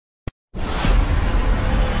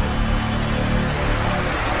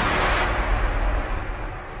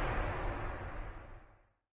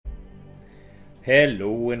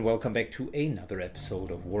Hello and welcome back to another episode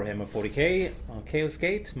of Warhammer 40k on Chaos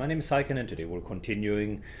Gate. My name is Syken and today we're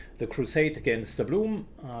continuing the crusade against the Bloom.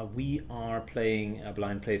 We are playing a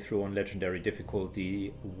blind playthrough on legendary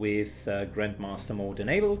difficulty with Grandmaster mode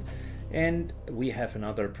enabled, and we have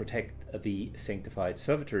another Protect the Sanctified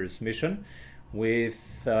Servitors mission with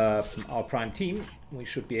our prime team. We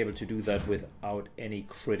should be able to do that without any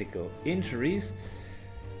critical injuries,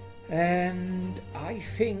 and I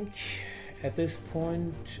think at this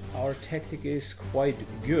point our tactic is quite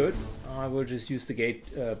good. I will just use the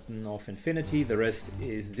Gate of Infinity, the rest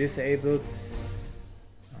is disabled.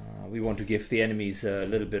 We want to give the enemies a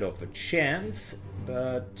little bit of a chance,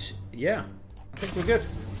 but yeah, I think we're good.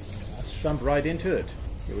 Let's jump right into it.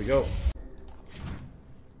 Here we go.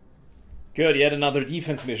 Good, yet another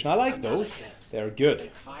defense mission. I like those. They're good.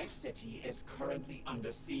 This hive city is currently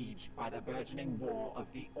under siege by the burgeoning war of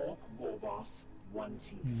the Orc war boss.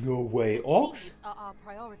 No way, Orcs? Seeds are our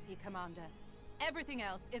priority, Commander. Everything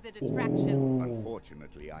else is a distraction.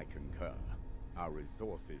 Unfortunately, I concur. Our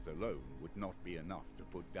resources alone would not be enough to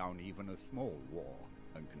put down even a small war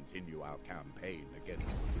and continue our campaign against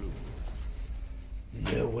the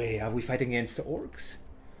Blue. No way, are we fighting against the Orcs?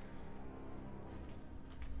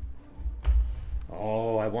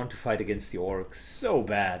 Oh, I want to fight against the Orcs so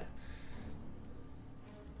bad.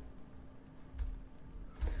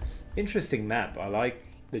 Interesting map. I like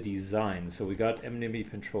the design. So we got enemy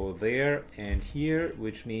control there and here,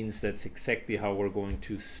 which means that's exactly how we're going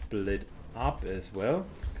to split up as well.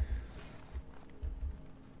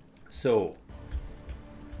 So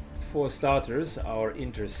for starters, our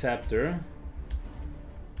interceptor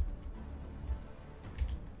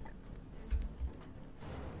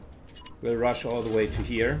will rush all the way to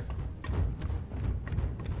here.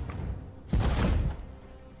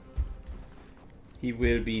 He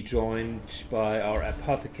will be joined by our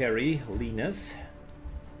apothecary, Linus.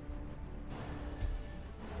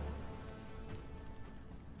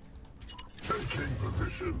 Taking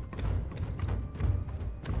position.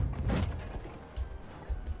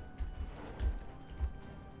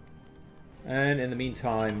 And in the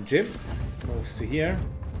meantime, Jim moves to here.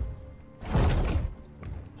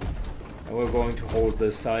 And we're going to hold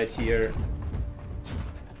this side here.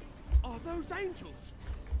 Are those angels?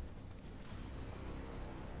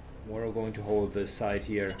 We're going to hold this side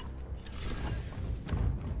here.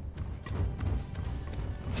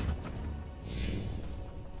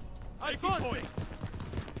 Advancing!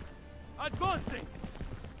 Advancing!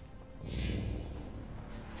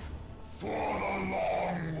 For the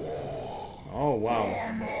long war. Oh, wow.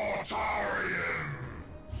 Mortarian.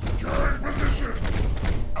 Take position.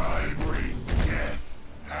 I bring death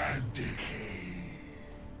and decay.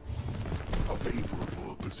 A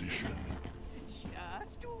favorable position.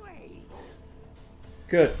 Just wait.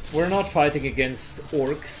 Good. We're not fighting against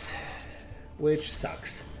Orcs, which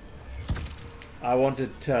sucks. I wanted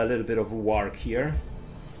a little bit of a warg here.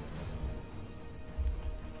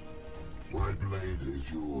 My blade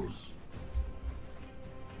is yours.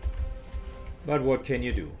 But what can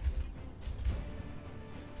you do?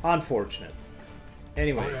 Unfortunate.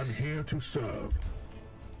 Anyways, I am here to serve.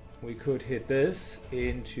 we could hit this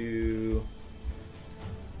into...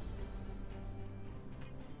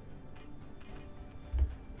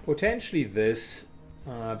 potentially this,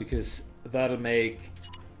 because that'll make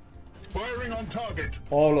Firing on target.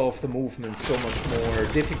 all of the movement so much more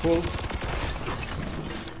difficult.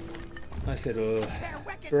 Nice little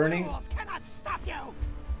burning. Cannot stop you.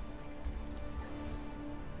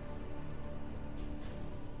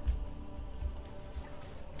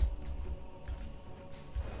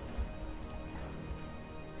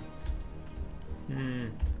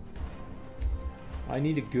 I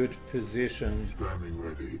need a good position. Standing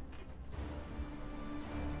ready.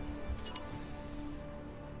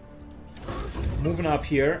 Moving up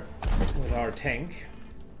here with our tank.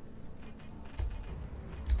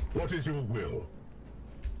 What is your will?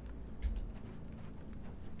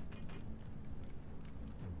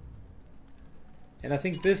 And I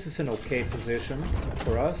think this is an okay position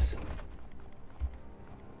for us.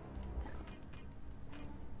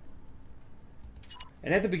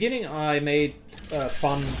 And at the beginning I made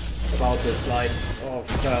fun about the slide of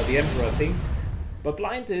the Emperor thing, but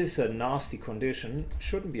blind is a nasty condition,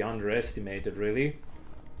 shouldn't be underestimated really.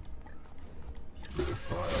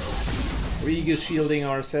 Riga shielding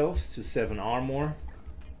ourselves to 7 armor.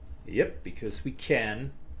 Yep, because we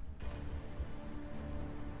can.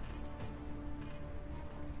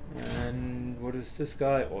 And what is this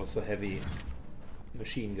guy? Also heavy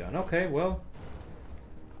machine gun. Okay, well.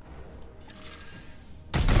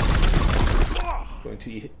 Going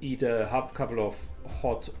to eat a couple of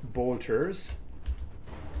hot bolters.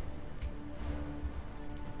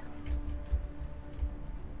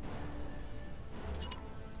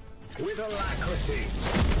 with alacrity.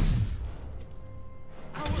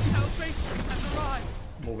 Our salvation has arrived.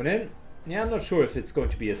 Moving in. Yeah, I'm not sure if it's going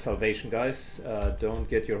to be a salvation, guys. Don't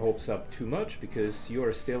get your hopes up too much, because you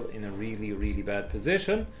are still in a really, really bad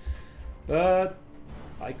position. But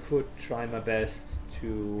I could try my best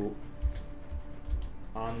to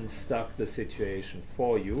unstuck the situation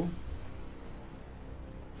for you.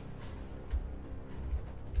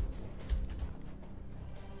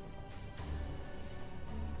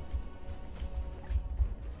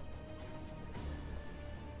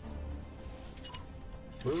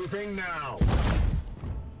 Moving now.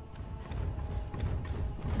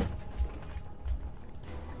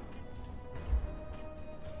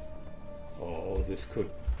 Oh, this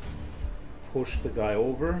could push the guy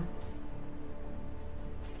over.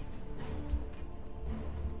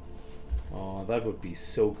 Oh, that would be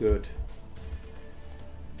so good.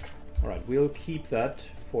 Alright, we'll keep that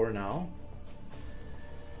for now.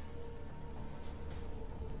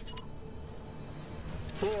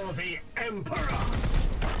 For the Emperor.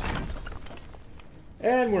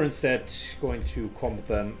 And we're instead going to combat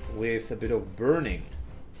them with a bit of burning.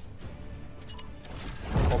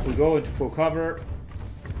 Off we go into full cover.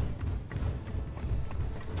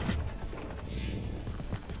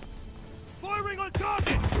 Firing on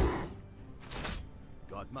target.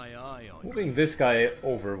 Got my eye on you. Moving this guy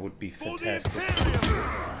over would be For the fantastic. Imperium.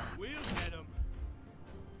 We'll get him.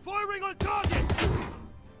 Firing on target.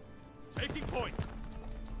 Taking point.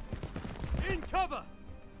 In cover.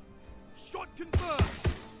 Shot confirmed.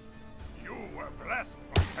 You were blessed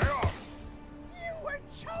with chaos. You were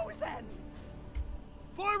chosen.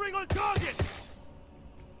 Firing on target.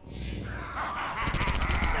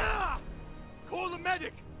 Ah! Call the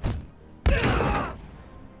medic. Ah!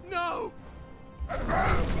 No.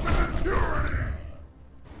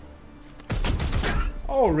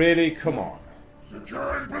 Oh, really? Come on.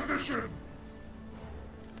 Securing position.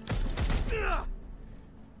 Ah!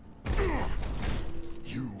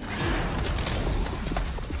 You.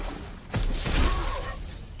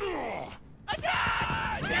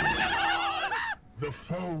 The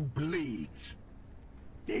foe bleeds.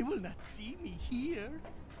 They will not see me here.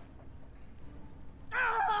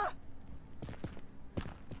 Ah!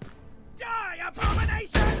 Die,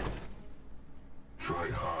 abomination!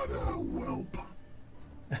 Try harder, whelp.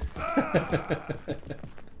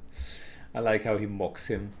 I like how he mocks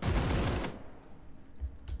him.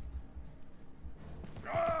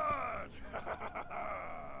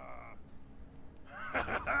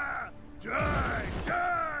 Die,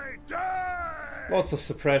 die, die! Lots of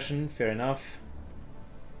suppression, fair enough.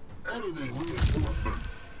 Enemy reinforcements.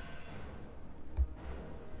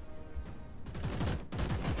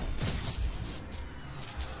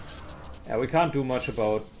 Yeah, we can't do much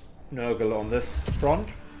about Nurgle on this front.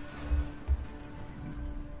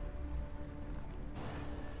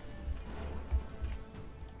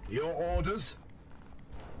 Your orders?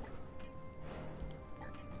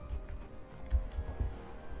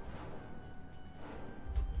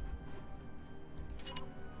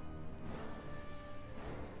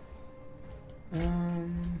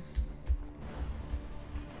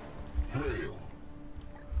 Hail.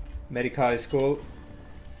 Medica is cool.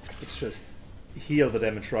 Let's just heal the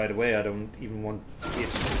damage right away. I don't even want it to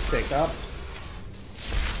stack up.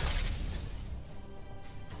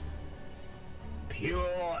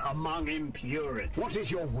 Pure among impurity. What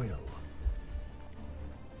is your will?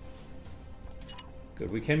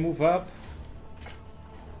 Good, we can move up.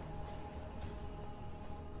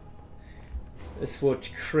 This would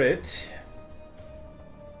crit.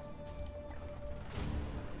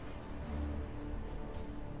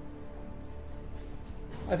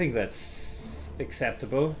 I think that's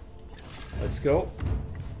acceptable. Let's go.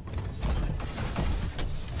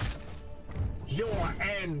 Your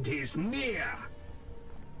end is near.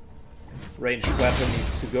 Ranged weapon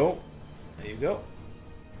needs to go. There you go.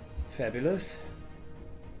 Fabulous.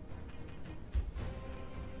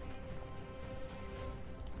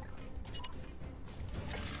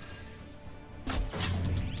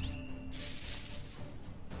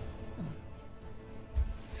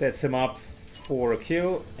 Sets him up for a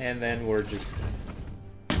kill, and then we're just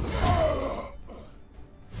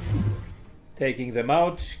taking them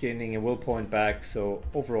out, gaining a will point back, so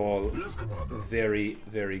overall Yes, Commander. very,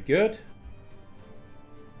 very good.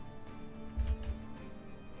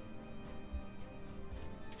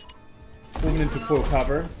 Moving into full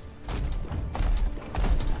cover.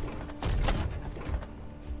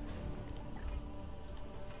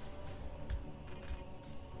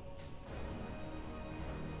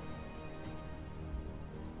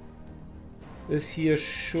 This here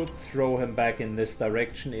should throw him back in this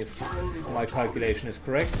direction if my calculation is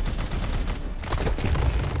correct.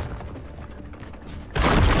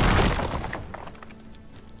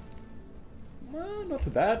 Not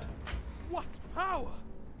too bad. What power?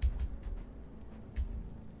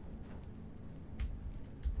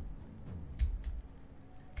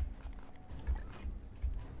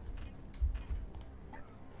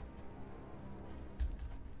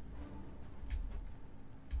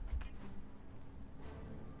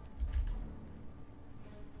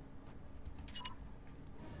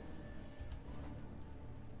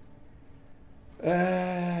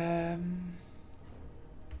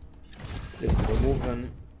 This is the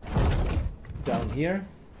movement down here.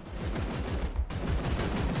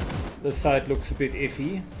 The side looks a bit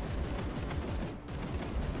iffy.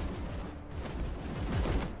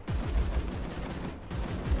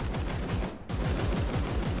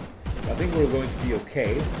 I think we're going to be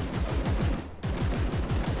okay.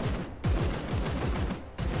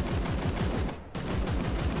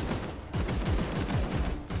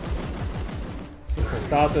 So for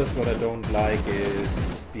starters, what I don't like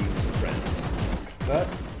is being suppressed. But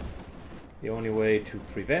the only way to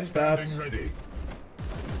prevent that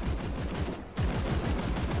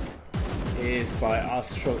is by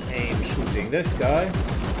us aim shooting this guy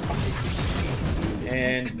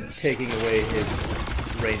and taking away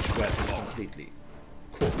his ranged weapon completely.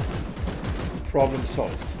 Cool. Problem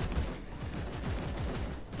solved.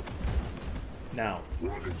 Now,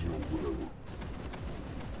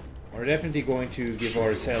 we're definitely going to give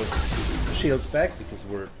ourselves shields back because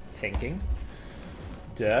we're tanking.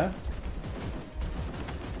 Duh.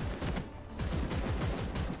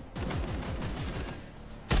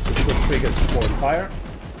 Which will trigger support fire.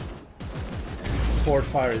 And support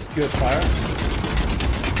fire is good fire.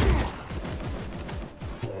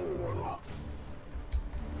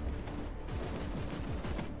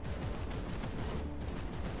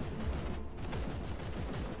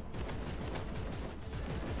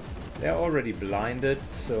 They're already blinded,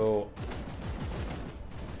 so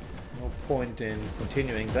no point in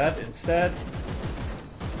continuing that. Instead,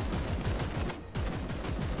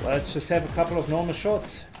 let's just have a couple of normal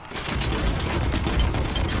shots.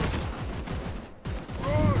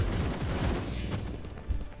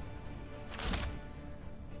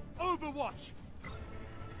 Overwatch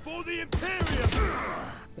for the Imperium.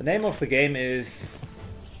 The name of the game is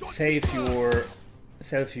save your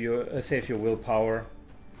willpower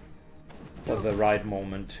for the right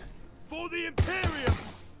moment. For the Imperium.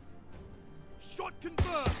 Shot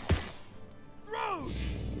confirmed. Thrown.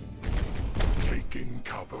 Taking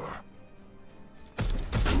cover.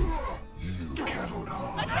 You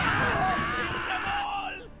cannot.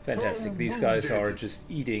 Fantastic. These guys are just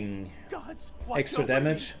eating Gods, extra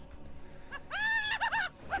damage.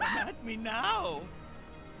 Come at me now.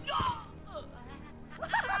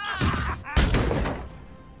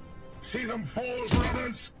 See them fall,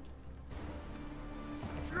 brothers.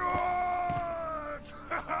 Shot!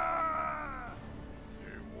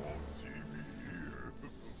 They won't see me here.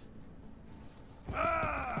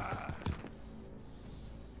 Ah!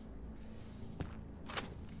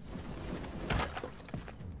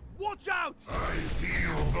 Watch out! I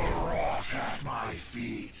feel the rot at my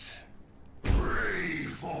feet. Pray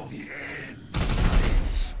for the end.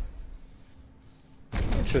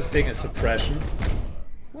 Interesting, a suppression.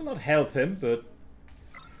 Will not help him, but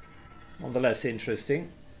nonetheless interesting.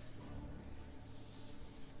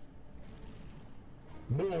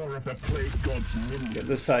 More of the plague god's minions. Yeah,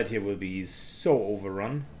 this side here will be so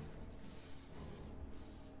overrun.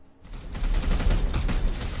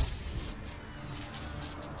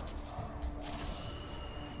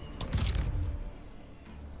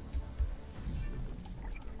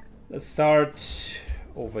 Let's start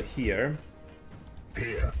over here.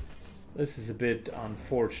 Here. This is a bit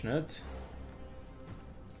unfortunate.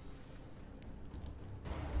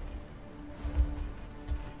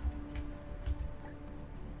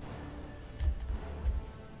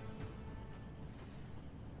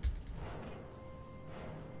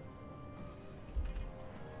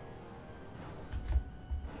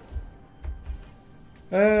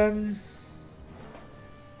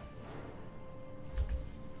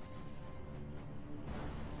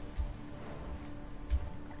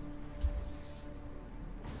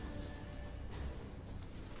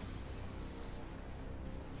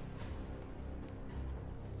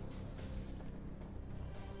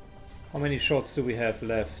 How many shots do we have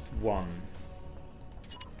left? One.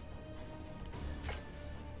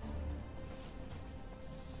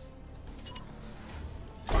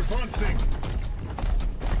 Advancing.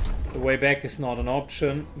 The way back is not an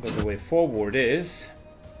option, but the way forward is.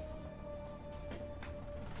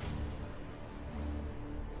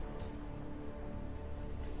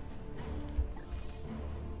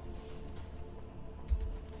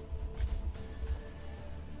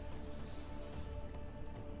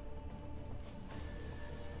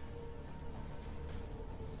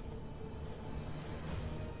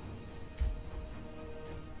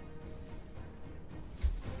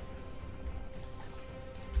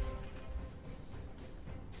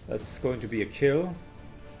 That's going to be a kill.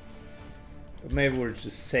 Maybe we're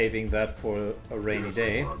just saving that for a rainy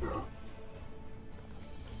day.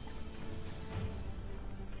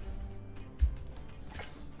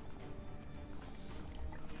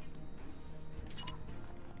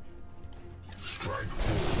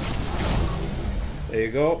 There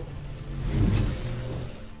you go.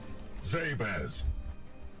 Zabez.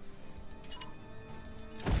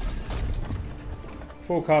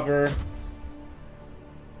 Full cover.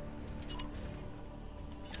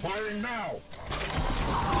 Firing now.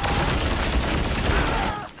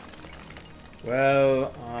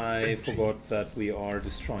 Well, I forgot that we are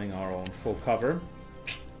destroying our own full cover.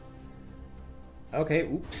 Okay,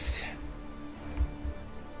 oops.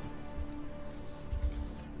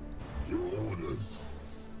 Your orders.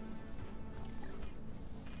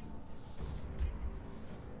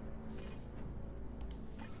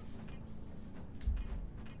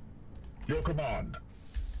 Your command.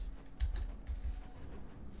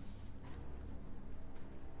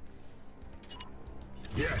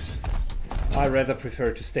 Yes. I rather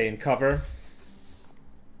prefer to stay in cover.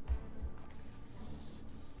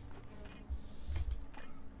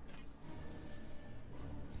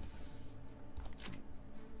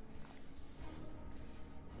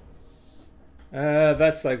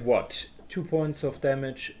 That's like what? 2 points of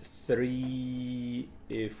damage, 3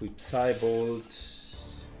 if we Psybolt,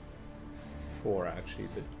 4 actually,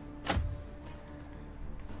 but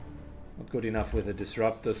not good enough with a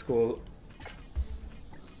Disruptor Skull.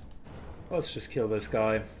 Let's just kill this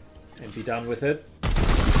guy and be done with it.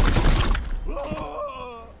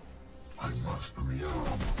 I must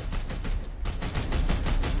rearm.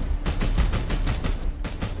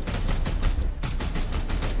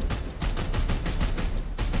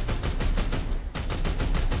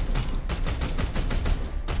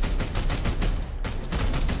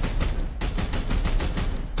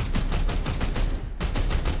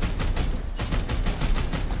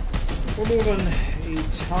 We're moving a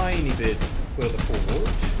tiny bit further forward.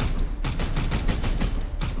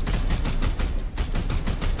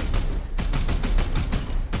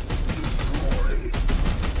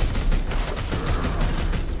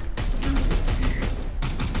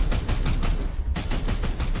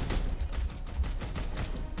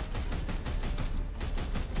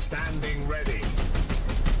 Standing ready.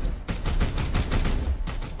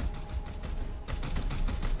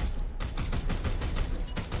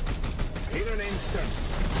 In an instant.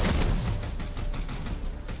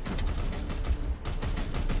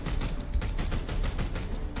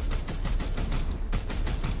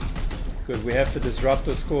 Good, we have the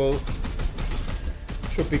Disruptor Skull.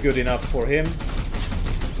 Should be good enough for him.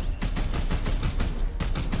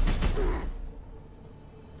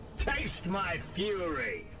 Taste my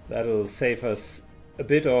fury. That'll save us a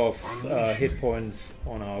bit of hit points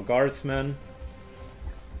on our guardsmen.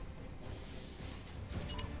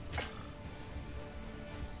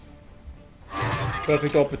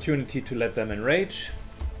 Perfect opportunity to let them enrage.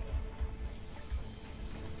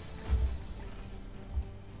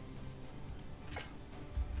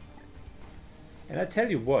 And I tell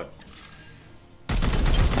you what,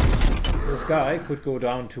 this guy could go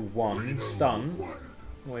down to 1 stun,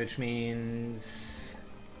 which means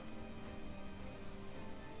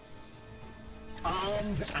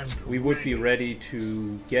Armed and we would be ready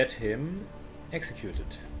to get him executed.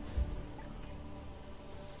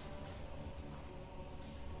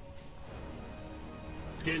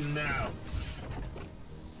 denounce.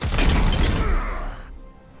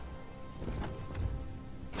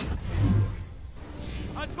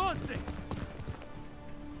 Advancing!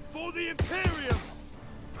 For the Imperium!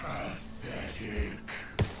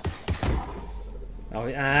 Now,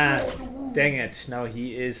 dang it! Now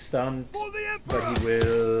he is stunned, For the but Emperor! he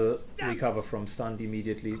will recover from stunned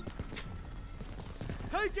immediately.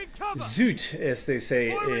 Taking cover! Zut, as they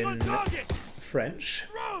say Firing on in target! French.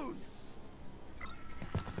 Drone!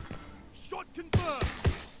 Shot confirmed!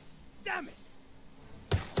 Damn it!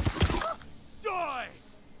 Die!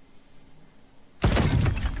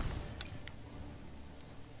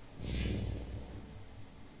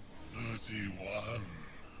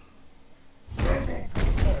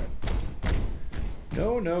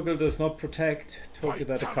 No, Nurgle does not protect. Told you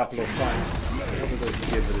that a couple of times. Nurgle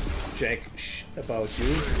doesn't give a jack about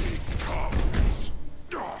you.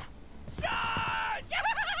 Charge!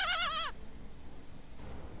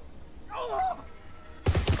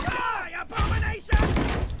 Die, abomination!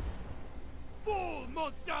 Fall,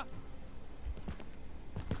 monster!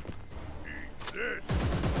 Eat this!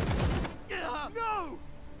 No!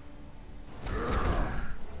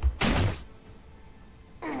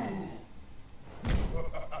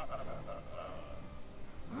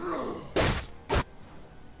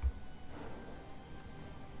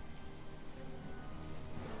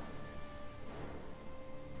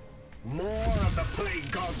 More of the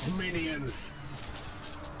Plague God's minions.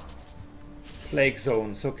 Plague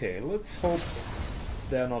zones. Okay, let's hope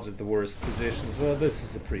they're not at the worst positions. Well, this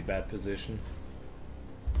is a pretty bad position.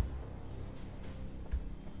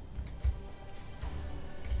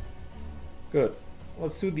 Good.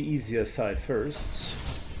 Let's do the easier side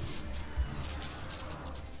first.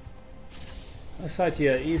 My side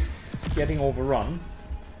here is getting overrun.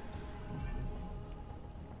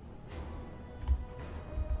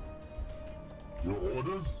 Your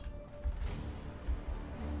orders?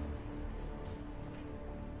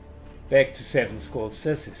 Back to 7 squads.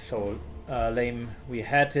 This is so lame. We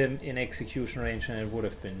had him in execution range and it would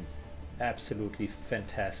have been absolutely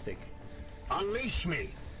fantastic. Unleash me.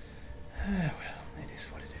 Well, it is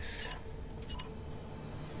what it is.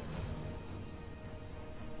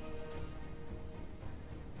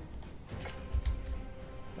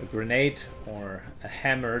 A grenade or a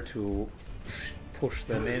hammer to push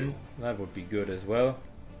them in, that would be good as well.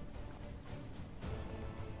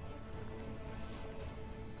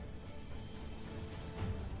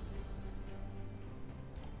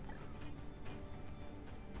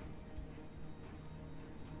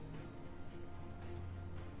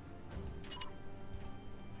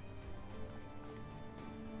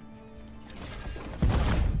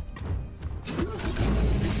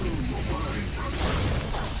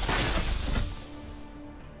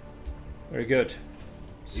 Very good.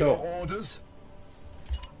 So, Your orders?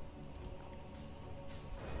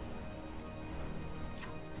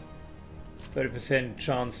 %30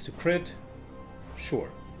 chance to crit. Sure,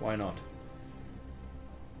 why not?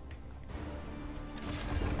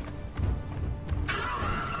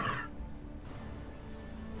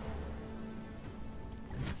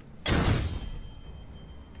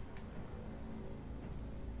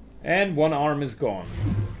 And one arm is gone.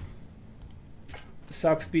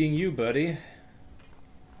 Sucks being you, buddy.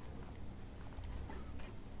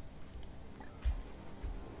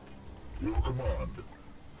 Your command.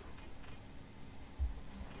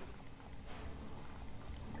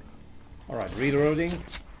 Alright, reloading.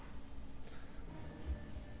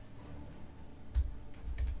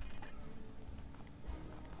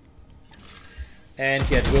 And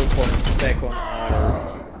get will points back on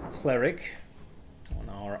our cleric, on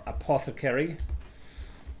our apothecary.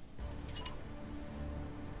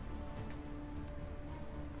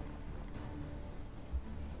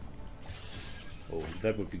 Oh,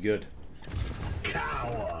 that would be good.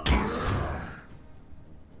 Cower.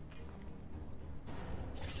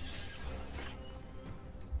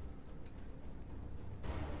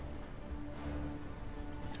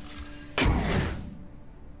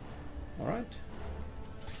 All right.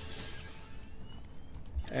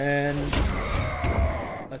 And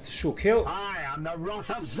that's a sure kill. I am the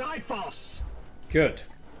wrath of Xiphos. Good.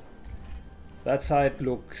 That side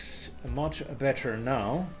looks much better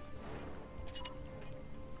now.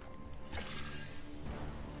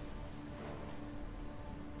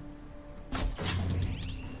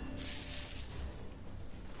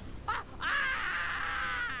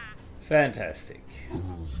 Fantastic.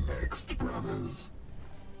 Who's next, brothers?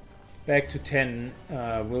 Back to 10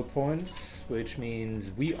 will points, which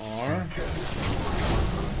means we are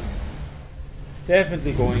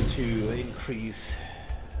definitely going to increase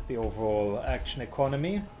the overall action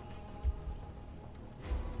economy.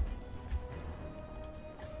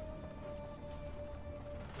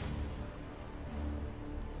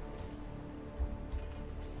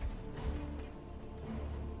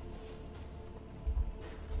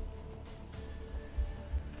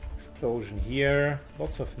 Explosion here,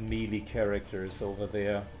 lots of melee characters over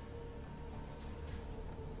there.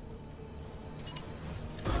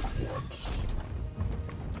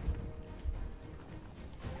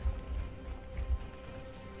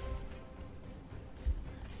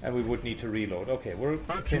 And we would need to reload. Okay, we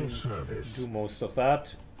can do most of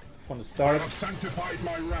that from the start. I've sanctified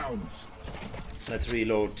my rounds. Let's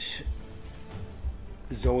reload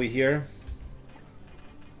Zoe here.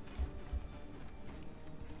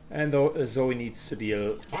 And though Zoe needs to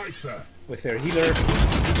deal with their healer.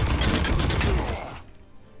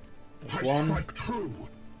 There's one. True.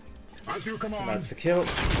 As you command. That's the kill.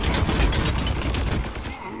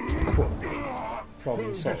 Cool.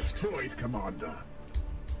 Problem solved. Destroyed, Commander.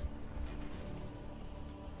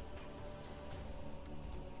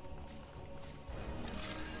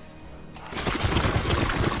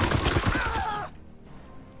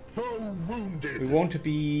 We want to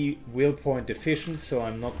be will point efficient, so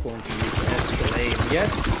I'm not going to use astral aim yet.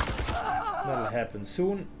 That'll happen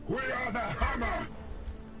soon. We are the hammer.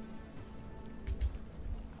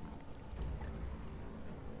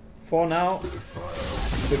 For now,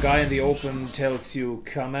 The guy in the open tells you,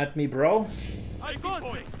 "Come at me, bro."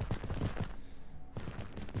 Advancing.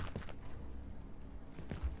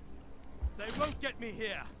 They won't get me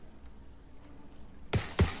here.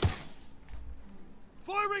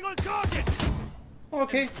 Firing on target.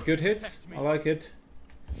 Okay, good hits. I like it.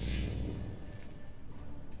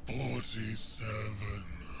 47.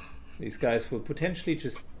 These guys will potentially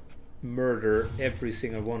just murder every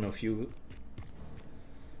single one of you.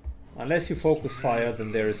 Unless you focus fire,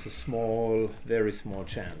 then there is a small, very small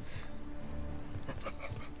chance.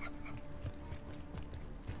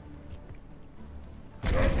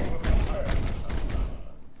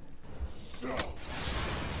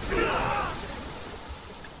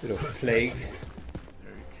 Bit of plague.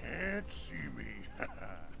 They can't see me.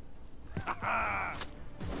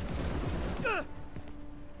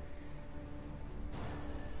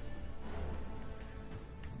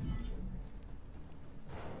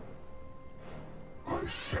 I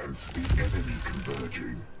sense the enemy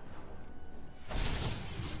converging.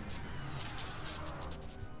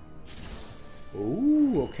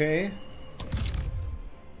 Ooh, okay.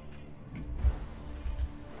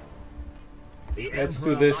 Let's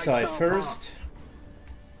do this side first.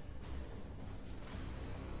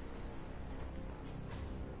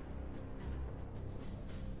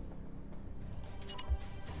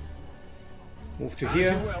 Move to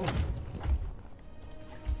here.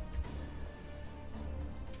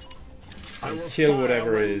 And kill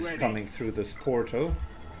whatever is coming through this portal.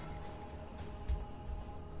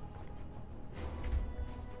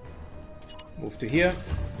 Move to here.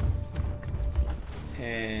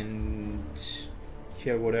 And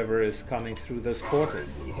kill whatever is coming through this portal.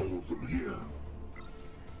 We'll hold them here.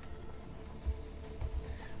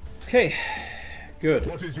 Okay, good.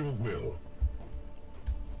 What is your will?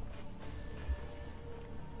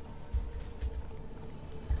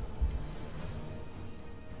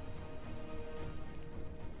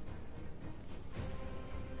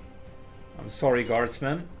 I'm sorry,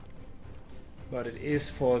 guardsmen, but it is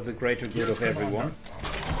for the greater good of everyone.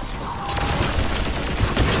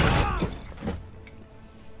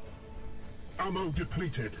 Ammo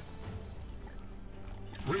depleted.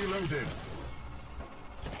 Reloaded.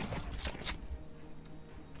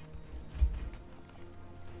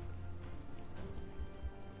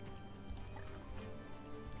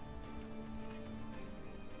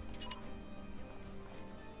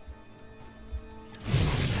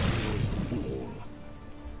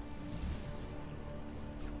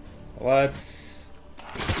 Let's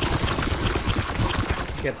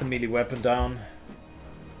get the melee weapon down.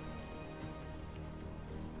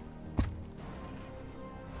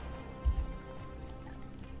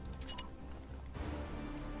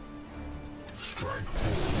 Strike.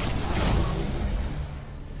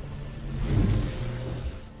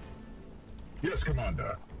 Yes,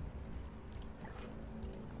 Commander.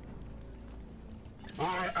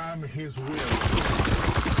 I am his will.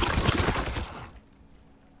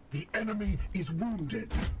 The enemy is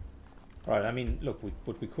wounded. Right, I mean, look,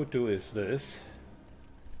 what we could do is this.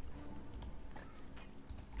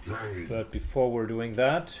 But before we're doing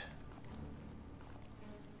that...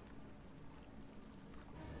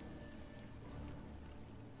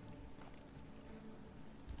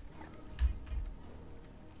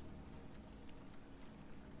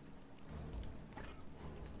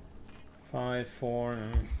 Five, four...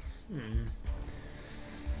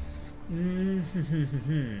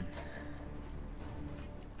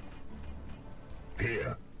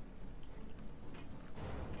 Here.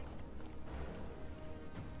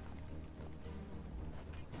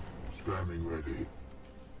 Scanning ready.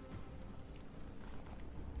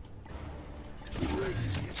 Ready.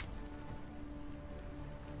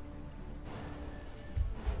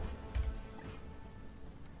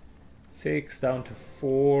 Six down to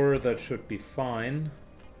 4, that should be fine.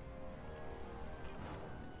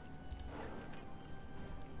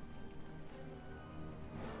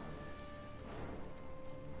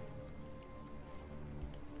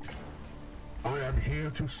 I am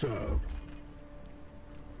here to serve.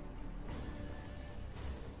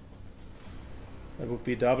 That would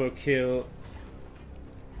be double kill.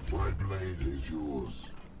 My blade is yours.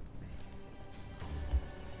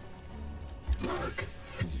 Black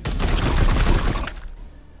fiend.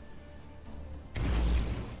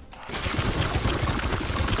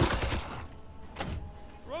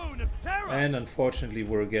 Throne of terror. And unfortunately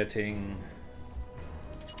we're getting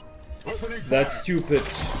Opening that fire. stupid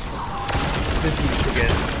disease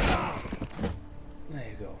again. There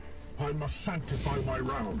you go. I must sanctify my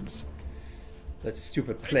rounds. That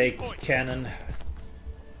stupid plague cannon.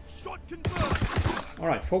 Shot confirmed.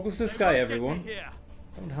 Alright, focus this guy, everyone. Here.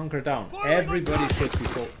 Don't hunker down. Everybody should be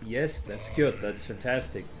so. Yes, that's good. That's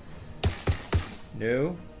fantastic.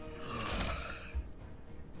 No.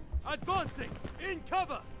 Advancing! In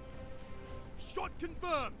cover! Shot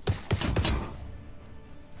confirmed!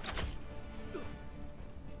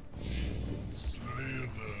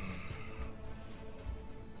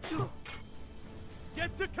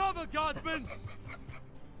 Get to cover, guardsmen!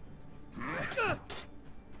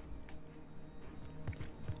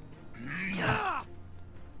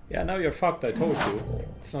 Yeah, now you're fucked, I told you.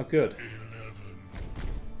 It's not good.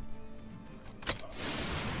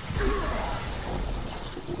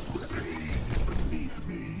 Beneath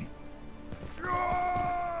me.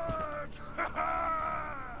 Charge!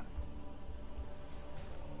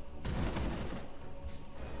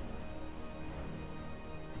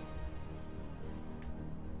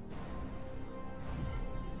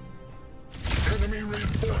 Enemy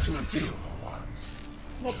reinforcement. Ones.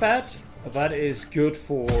 Not bad. That is good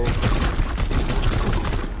for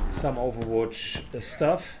some Overwatch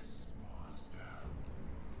stuff.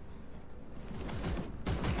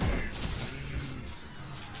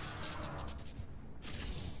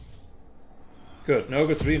 Good.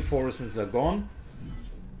 Nurgle's reinforcements are gone.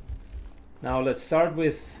 Now let's start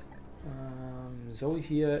with Zoe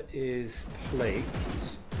here is plagued.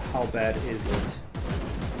 How bad is it?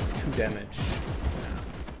 2 damage.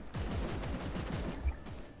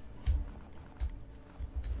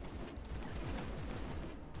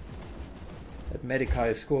 That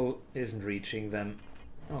Medicae skull isn't reaching them.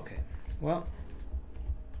 Okay, well.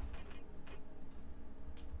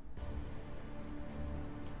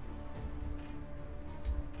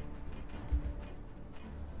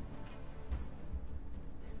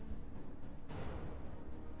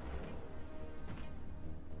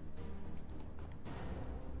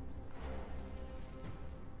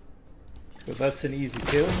 So that's an easy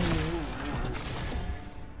kill.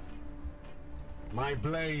 My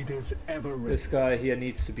blade is ever ready. This guy here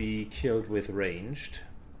needs to be killed with ranged.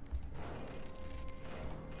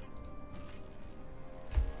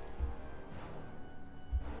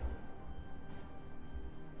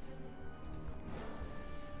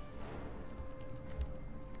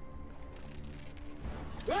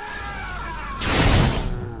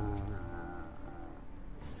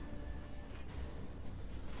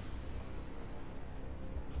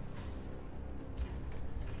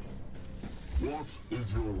 What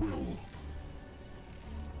is your will?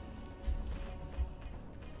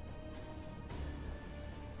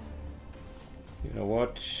 You know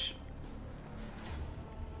what?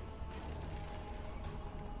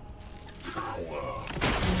 Power.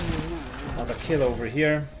 Another kill over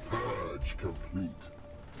here. Purge complete.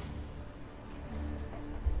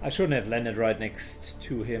 I shouldn't have landed right next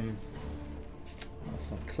to him.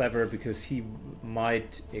 That's not clever because he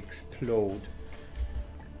might explode.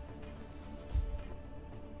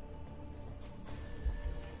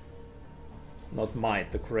 Not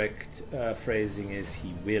might, the correct phrasing is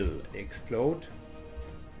he will explode.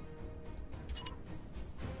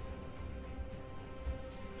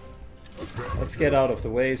 Let's get out of the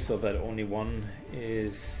way so that only one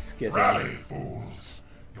is getting... Rally, fools.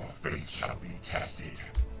 Your fate shall be tested.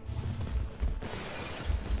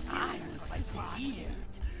 I'm fatigued.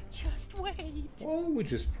 Just wait. Oh, we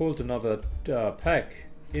just pulled another pack.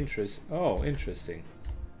 Interesting.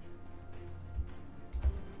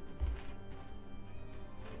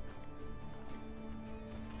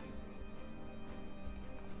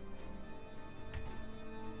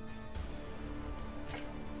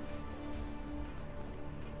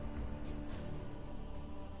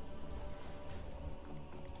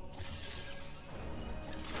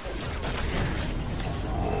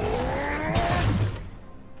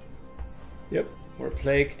 Yep, we're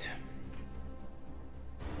plagued.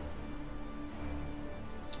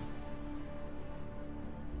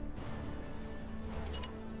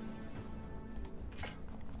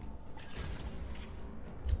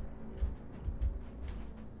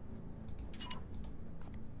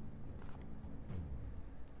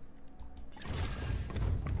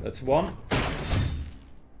 That's one.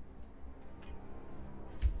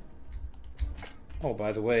 Oh,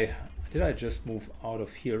 by the way, did I just move out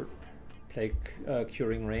of here? Plague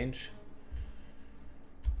curing range.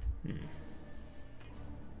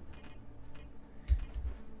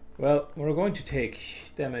 Well, we're going to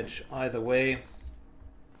take damage either way.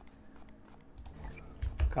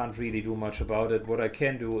 Can't really do much about it. What I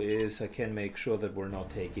can do is I can make sure that we're not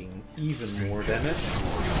taking even more damage.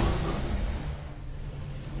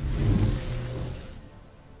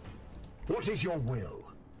 What is your will?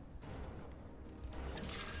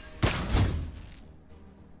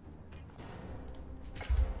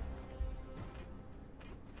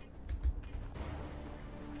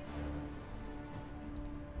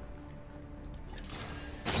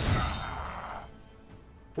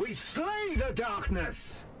 We slay the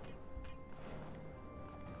darkness!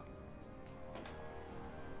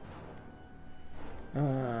 3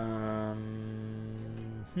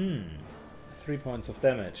 points of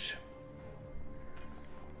damage.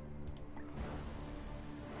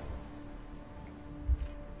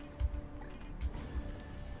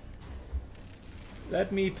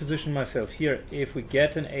 Let me position myself here. If we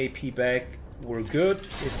get an AP back, we're good.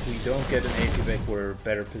 If we don't get an AP back, we're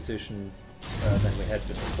better positioned than we had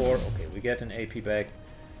before. Okay, we get an AP back,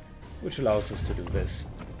 which allows us to do this.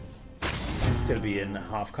 And still be in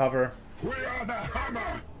half cover. We are the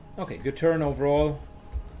hammer! Okay, good turn overall.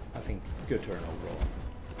 I think good turn overall.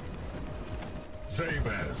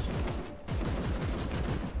 Zabez.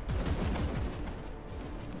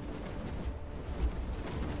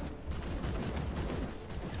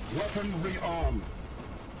 Weapon rearmed.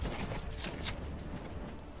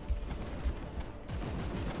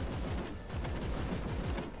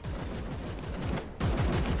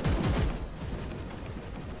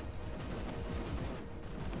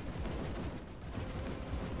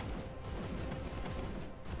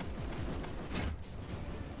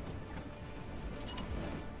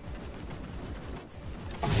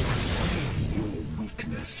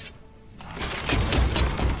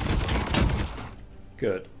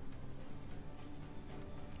 Good.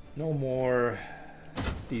 No more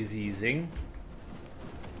diseasing.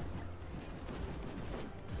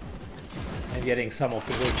 And getting some of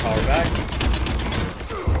the willpower back.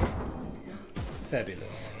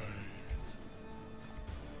 Fabulous.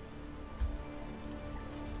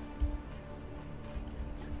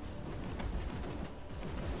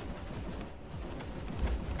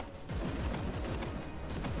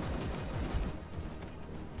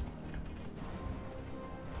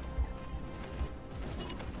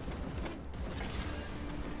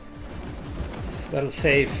 That'll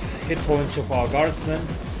save hit points of our guardsmen.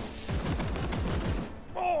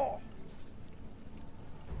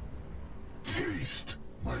 Taste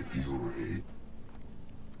my fury.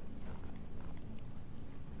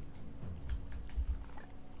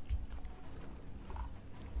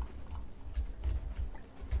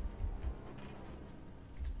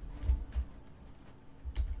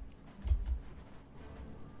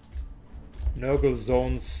 Nurgle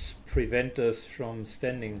zones prevent us from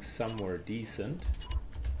standing somewhere decent.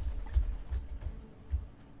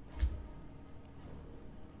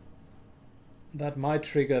 That might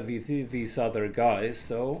trigger these other guys,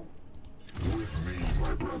 though. With me,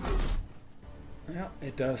 my brother. Yeah,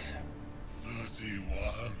 it does.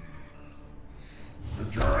 31.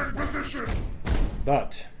 Securing position.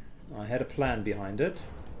 But I had a plan behind it.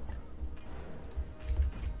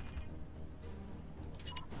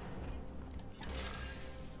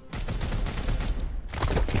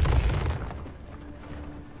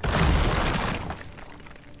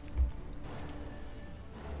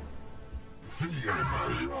 Feel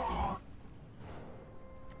my wrath.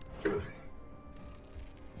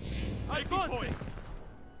 Advancing!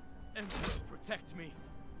 Emperor, protect me.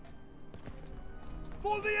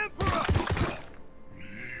 For the Emperor!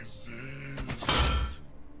 Resist.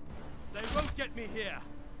 They won't get me here.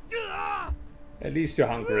 At least you're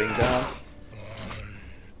hunkering down.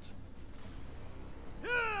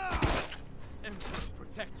 Emperor,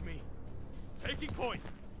 protect me. Taking point.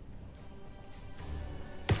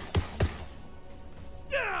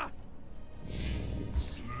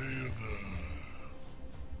 Slither.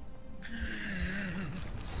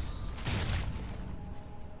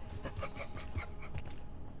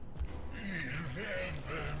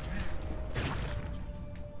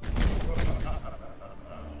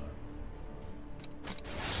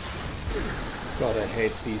 God, I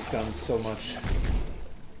hate these guns so much.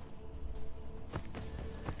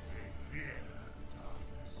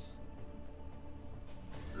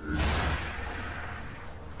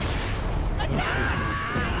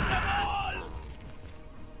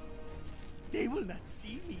 They will not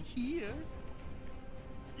see me here.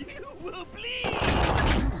 You will bleed!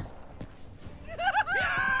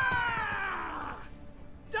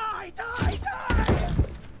 Die, die, die!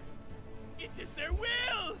 It is their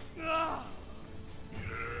will! Yes.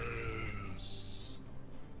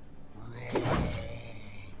 Rot.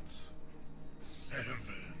 7.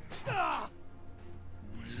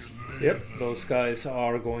 Yep, those guys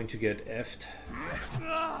are going to get effed.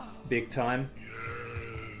 Big time.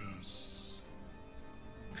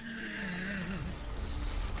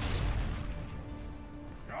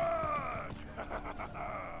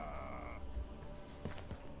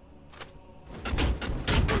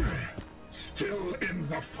 Still in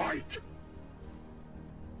the fight.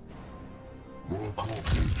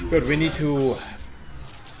 Good, we need to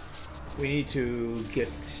We need to get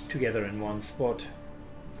together in one spot.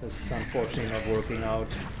 This is unfortunately not working out.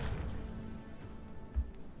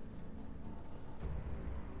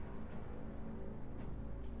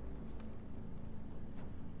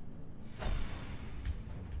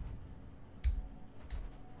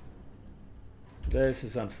 This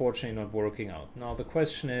is unfortunately not working out. Now the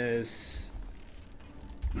question is,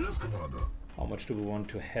 Yes, Commander. how much do we want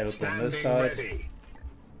to help on Standing this side? ready.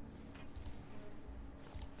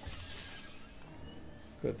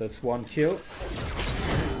 Good, that's one kill.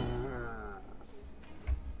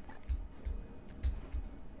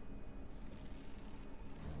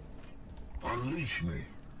 Unleash me.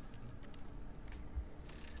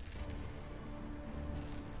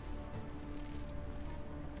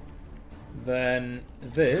 Then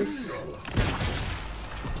this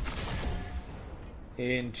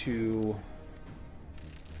into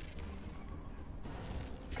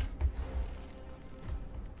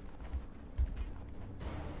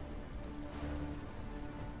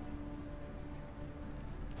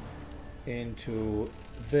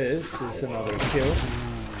this is another kill.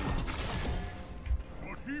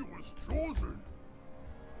 But he was chosen.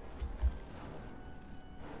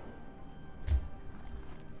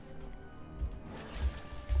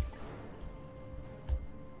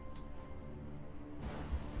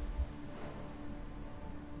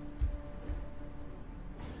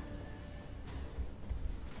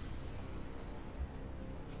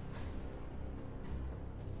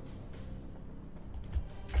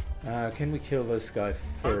 Can we kill this guy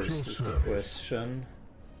first is the question.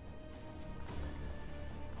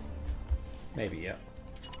 Maybe, yeah.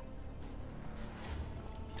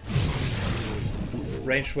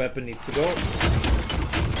 Ranged weapon needs to go.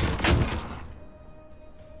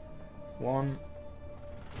 One.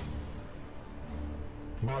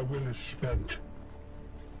 My will is spent.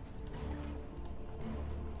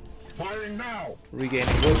 Firing now.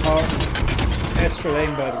 Regaining willpower. Astral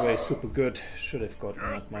aim, by the way, super good. Should have gotten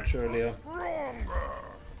that much earlier.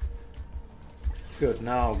 Good,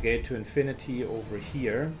 now gate to infinity over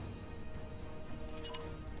here.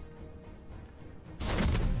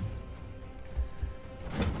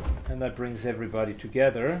 And that brings everybody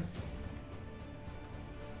together.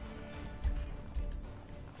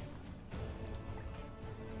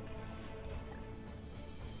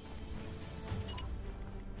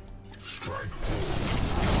 Strike.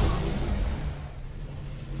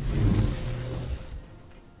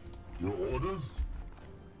 Your orders?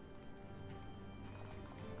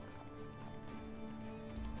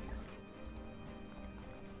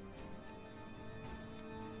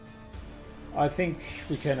 I think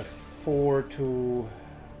we can afford to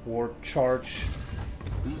ward charge.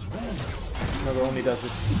 Not only does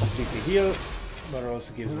it completely heal, but it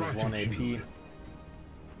also gives us 1 AP.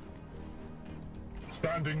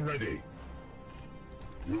 Standing ready.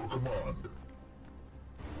 Your command.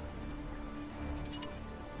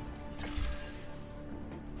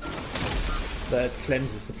 That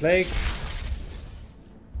cleanses the plague.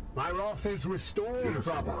 My wrath is restored,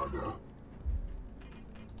 brother.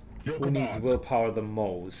 Your Who needs command. willpower the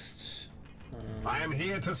most? I am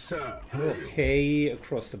here to serve. Okay,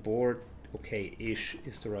 across the board. Okay-ish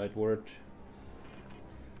is the right word.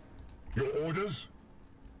 Your orders?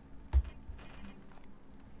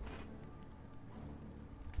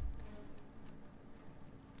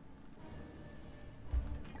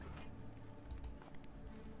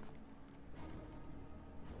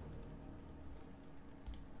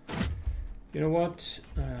 You know what?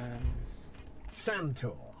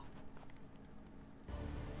 Santor.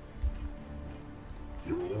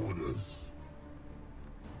 Your orders.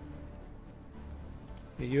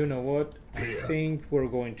 You know what? I think we're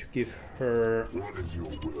going to give her What is your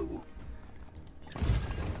will?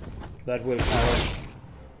 that willpower.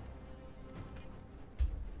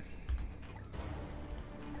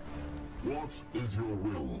 What is your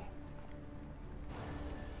will?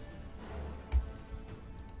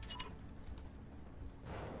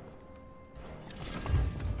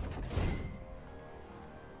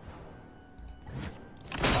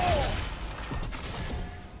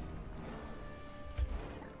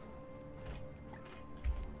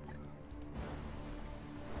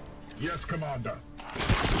 Yes, Commander.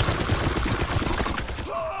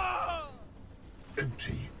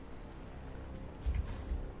 Empty.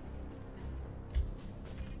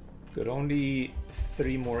 Good, only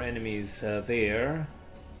 3 more enemies there.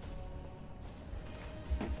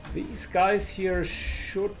 These guys here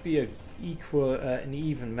should be an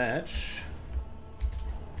even match.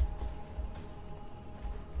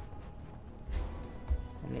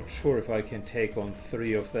 I'm not sure if I can take on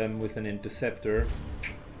 3 of them with an interceptor.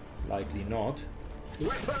 Likely not.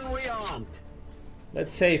 Weaponry armed.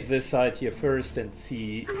 Let's save this side here first and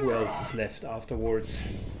see who else is left afterwards.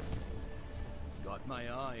 Got my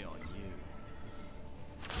eye on you.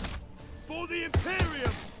 For the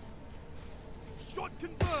Imperium! Shot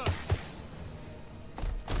confirmed!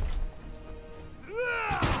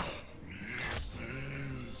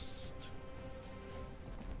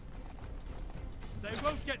 They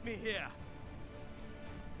won't get me here.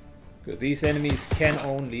 Good. These enemies can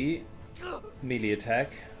only melee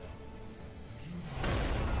attack.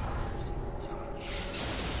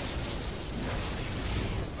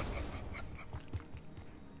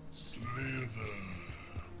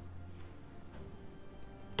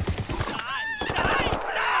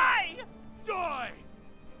 Die!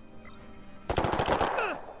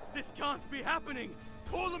 This can't be happening.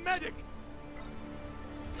 Call the medic.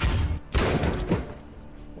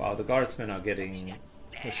 Wow, the guardsmen are getting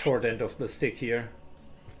the short end of the stick here.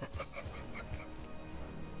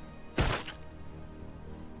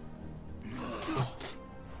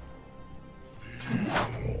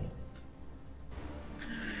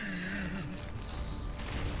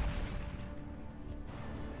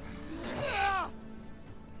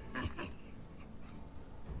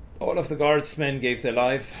 All of the guardsmen gave their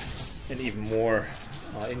life, and even more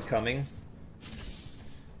incoming.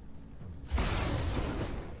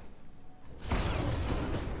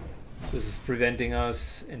 This is preventing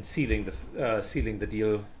us and sealing the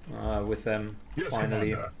deal with them. Yes,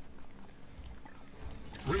 finally. Commander.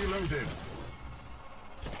 Reloaded.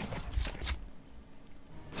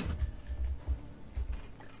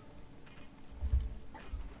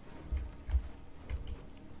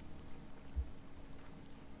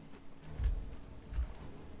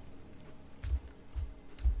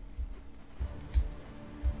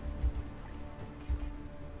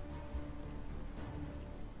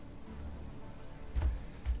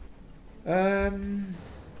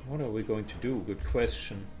 What are we going to do? Good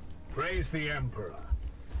question. Praise the Emperor.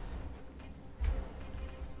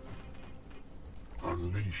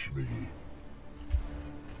 Unleash me.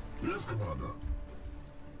 Yes, Commander.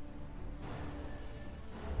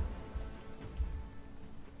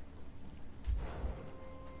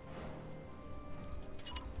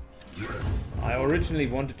 I originally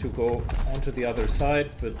wanted to go onto the other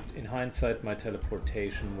side, but in hindsight my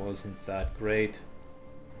teleportation wasn't that great.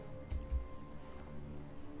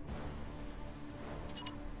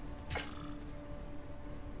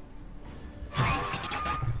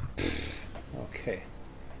 Okay.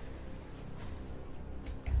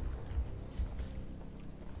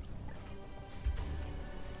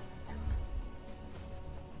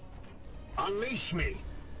 Unleash me.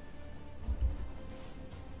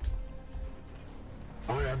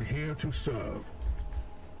 I am here to serve.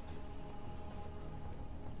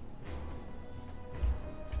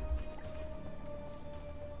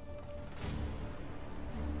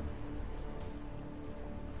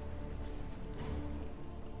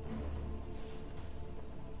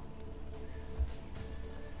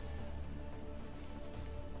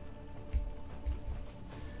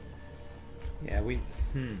 Yeah, we're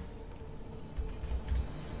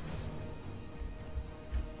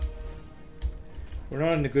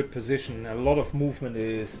not in a good position. A lot of movement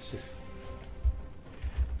is just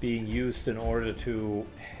being used in order to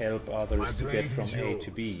help others to get from A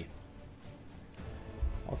to B.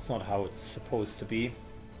 That's not how it's supposed to be.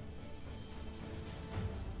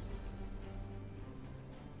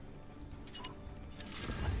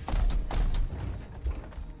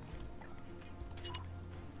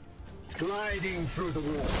 Gliding through the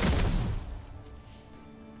wall.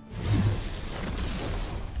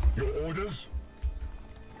 Your orders?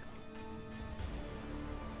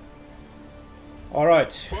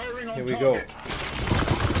 Alright, Firing on here we go. target.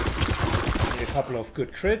 Need a couple of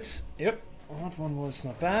good crits. Yep, that one was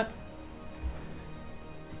not bad.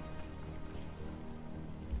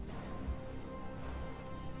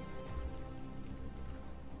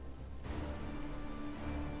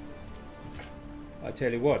 I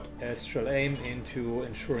tell you what, astral aim into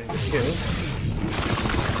ensuring the kill.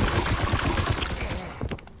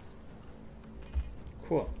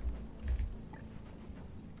 Cool.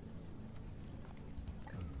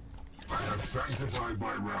 I have sanctified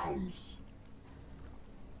my rounds.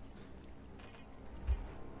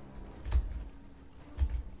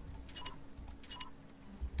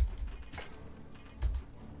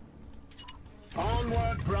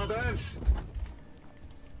 Onward, brothers.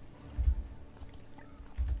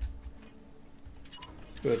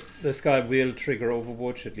 Good. This guy will trigger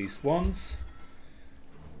Overwatch at least once.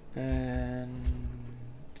 And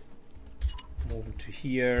move to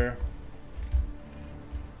here.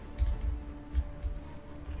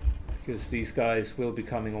 because these guys will be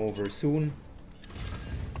coming over soon.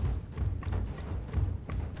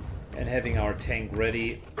 And having our tank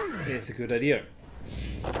ready is a good idea.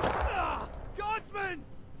 Guardsmen!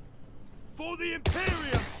 For the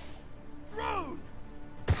Imperium! Throne!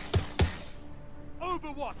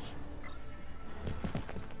 Overwatch!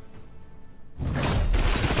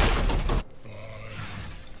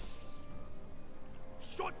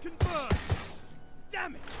 Shot confirmed!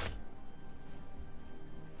 Damn it!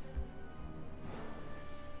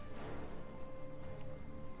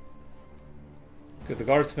 Good, the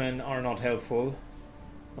guardsmen are not helpful.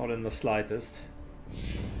 Not in the slightest.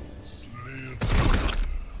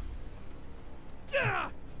 Yeah!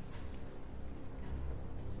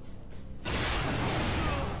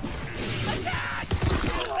 Attack!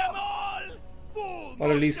 Kill them all! Full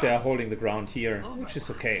But at least they are monster! holding the ground here, which is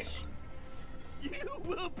okay. You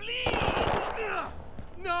will bleed!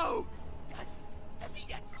 No! Does he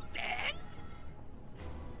yet stand?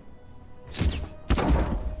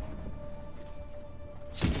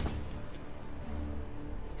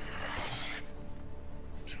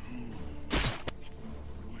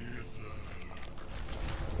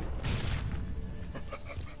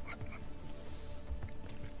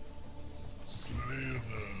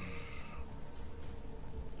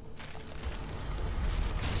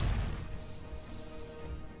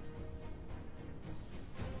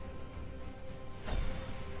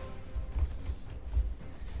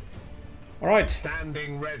 Alright,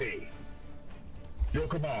 Standing ready. Your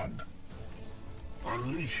command.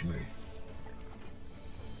 Unleash me.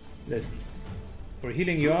 listen. We're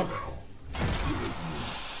healing you up.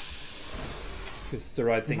 Because it's the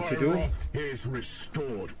right thing to do. My wrath is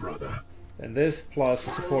restored, brother. And this plus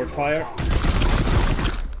support fire.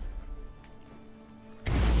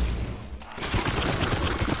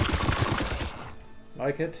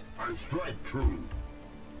 Like it. I strike true.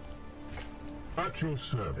 At your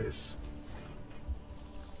service.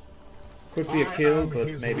 Could be a kill, but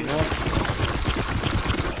maybe not.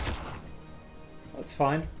 That's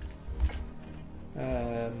fine.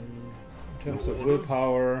 In terms of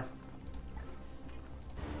willpower,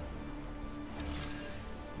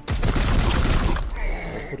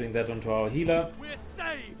 we're putting that onto our healer. We're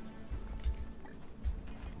saved!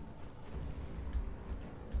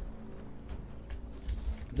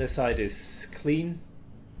 This side is clean.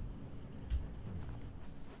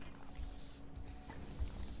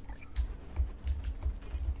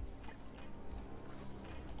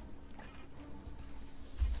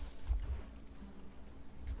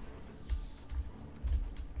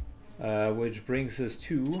 Which brings us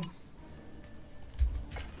to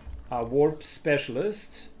our warp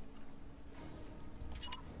specialist,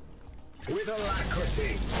 With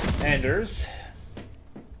alacrity. Anders.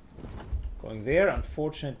 Going there,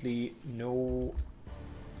 unfortunately no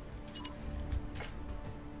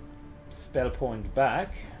spell point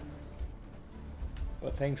back,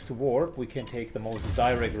 but thanks to warp we can take the most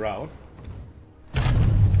direct route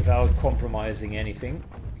without compromising anything,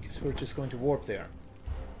 because we're just going to warp there.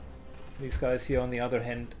 These guys here on the other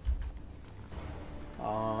hand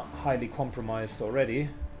are highly compromised already.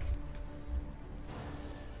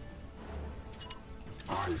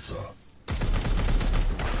 Aye, sir.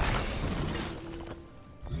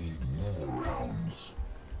 Need more rounds.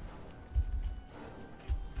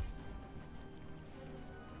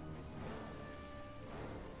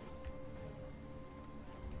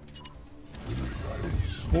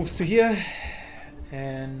 Moves to here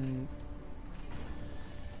and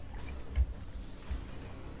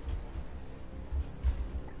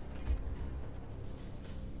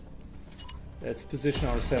let's position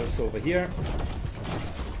ourselves over here.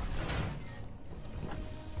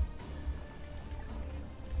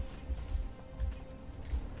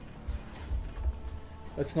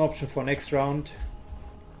 That's an option for next round.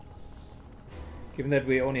 Given that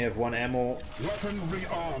we only have one ammo, Weapon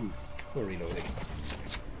rearm. for reloading.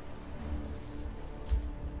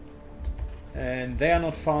 And they are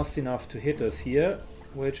not fast enough to hit us here,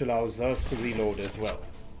 which allows us to reload as well.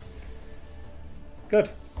 Good.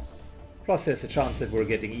 Plus there's a chance that we're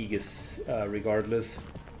getting Aegis regardless.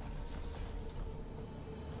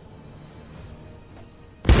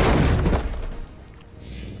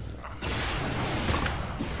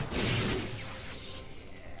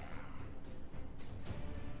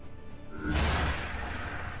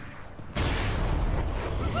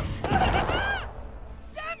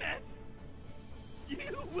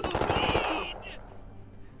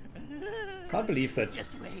 Can't believe that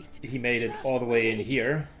he made it all the way in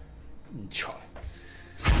here.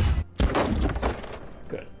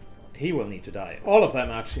 Good. He will need to die. All of them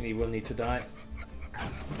actually will need to die.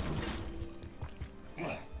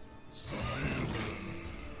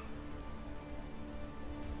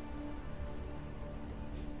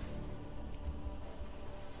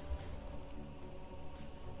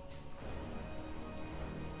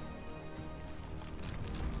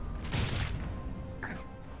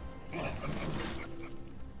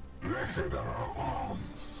 Consider our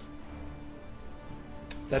arms.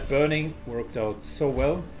 That burning worked out so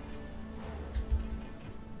well.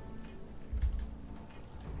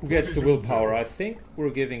 Who gets the willpower? I think we're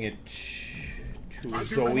giving it to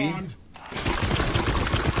Zoe.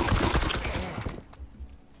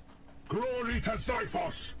 Glory to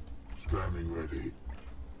Xiphos! Standing ready.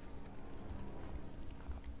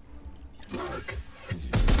 Black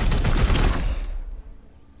feet.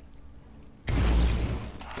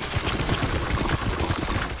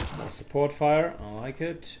 More support fire, I like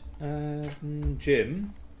it.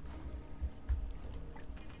 Jim.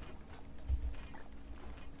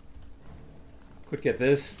 Could get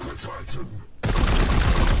this. The Titan.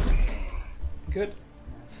 Good.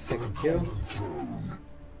 That's a second kill.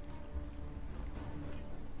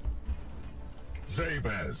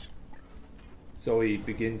 Zabez. Zoe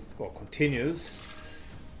begins or continues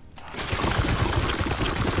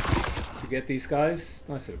to get these guys.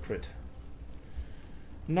 Nice little crit.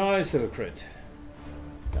 Nice little crit.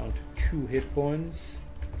 Down to 2 hit points.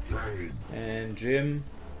 And Jim.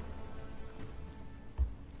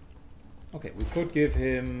 Okay, we could give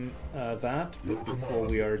him that, but before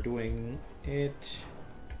we are doing it,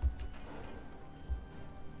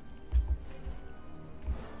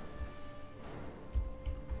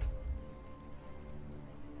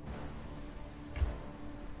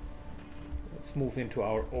 let's move into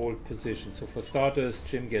our old position. So for starters,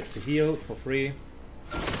 Jim gets a heal for free,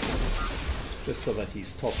 just so that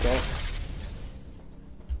he's topped off.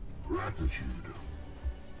 Gratitude.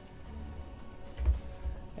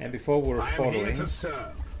 And before we're following, let's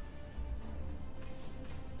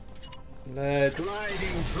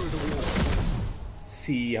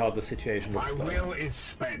see how the situation looks like. My will is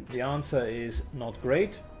spent. The answer is not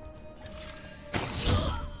great.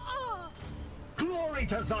 Glory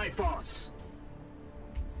to Xiphos!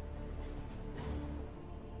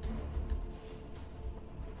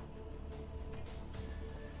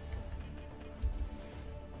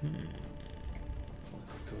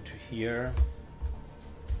 Go to here.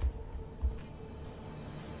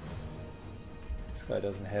 This guy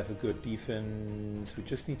doesn't have a good defense. We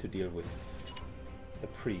just need to deal with the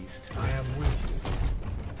priest. I am with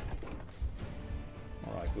you.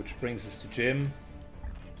 Alright, which brings us to Jim,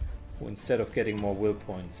 who instead of getting more will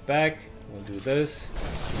points back, will do this.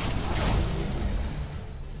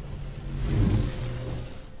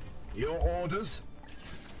 Your orders?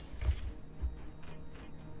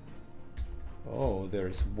 Oh,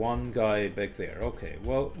 there's one guy back there. Okay,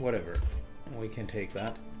 well, whatever. We can take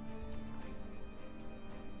that.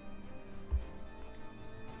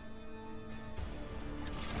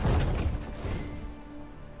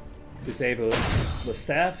 Disable the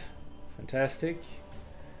staff. Fantastic.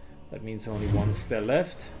 That means only one spell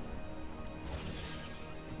left.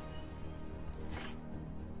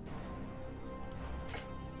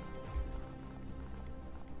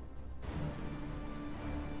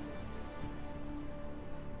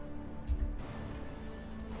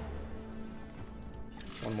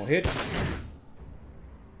 One more hit.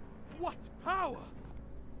 What power!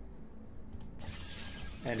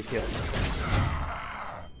 And a kill.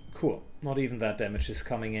 Cool. Not even that damage is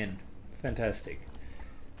coming in. Fantastic.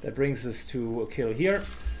 That brings us to a kill here.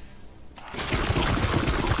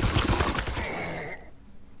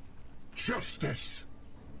 Justice.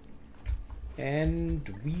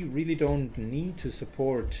 And we really don't need to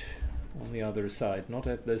support on the other side. Not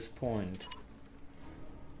at this point.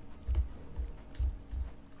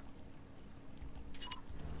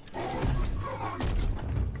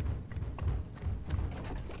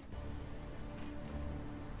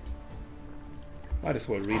 Might as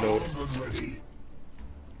well reload.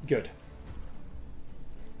 Good.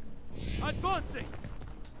 Advancing!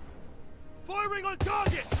 Firing on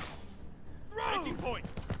target! Throw! Taking point!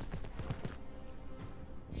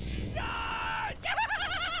 Charge!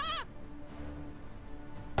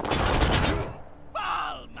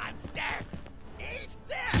 Fall, monster! Eat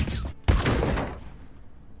this!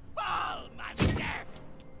 Fall, monster!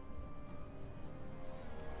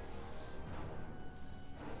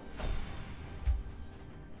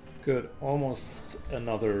 Good. Almost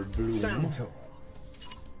another bloom. Santo.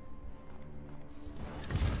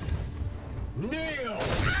 Kneel!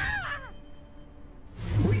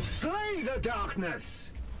 We slay the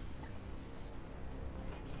darkness!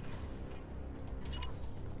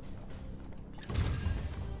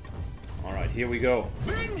 Alright, here we go.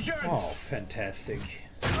 Vengeance! Oh, fantastic.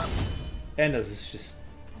 Anders is just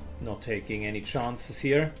not taking any chances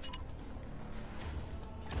here.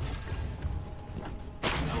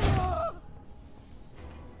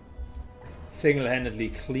 Single-handedly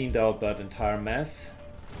cleaned out that entire mess.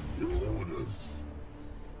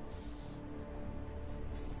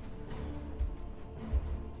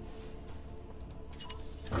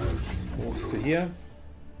 Moves to here.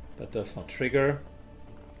 That does not trigger.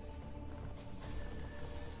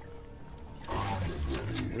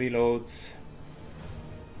 Reloads.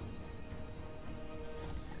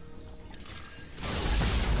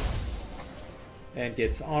 And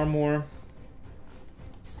gets armor.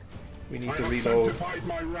 We need to reload.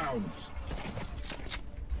 My rounds.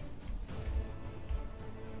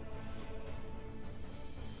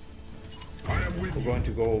 We're going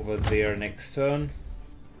to go over there next turn.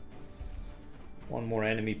 One more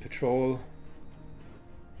enemy patrol.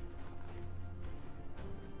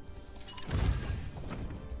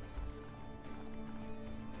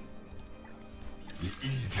 The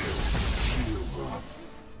Aegis shields us.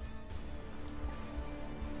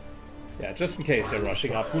 Yeah, just in case they're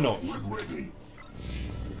rushing up, who knows? Ready.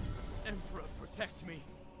 Emperor, protect me.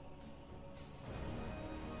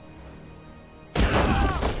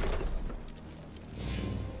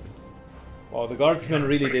 Well, the guardsmen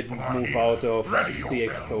really didn't move out of the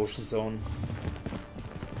explosion zone.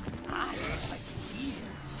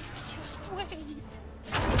 Just wait.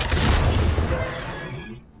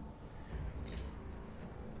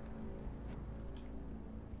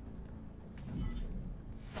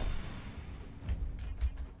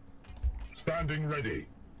 Standing ready.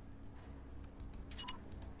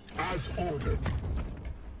 As ordered.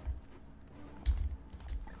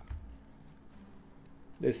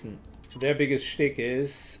 Listen, their biggest shtick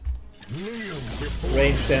is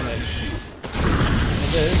range damage.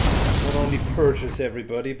 And this not only purges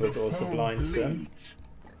everybody, but also blinds them.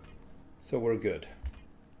 So we're good.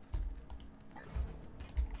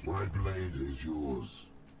 My blade is yours.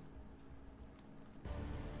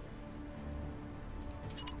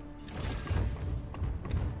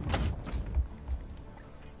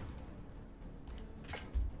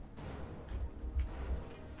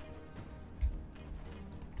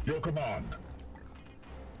 Your command.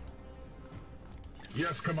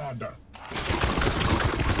 Yes, Commander.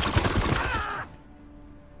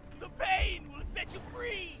 The pain will set you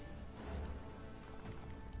free.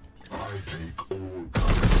 I take all.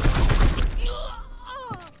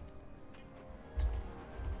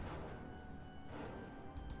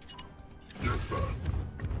 Yes, sir.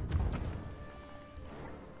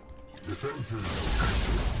 Defenses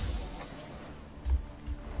active.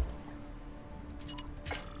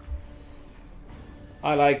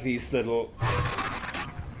 I like these little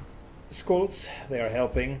skulls, they are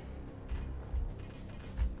helping.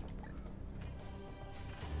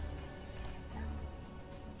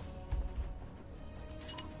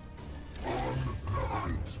 On the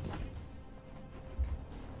hunt.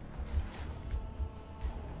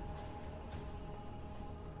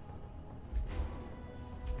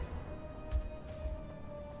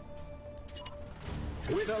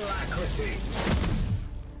 With alacrity.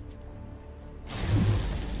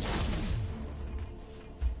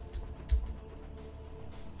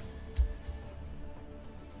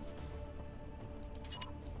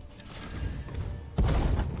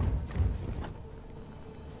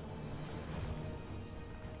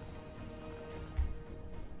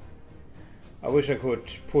 I wish I could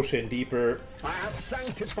push in deeper. I have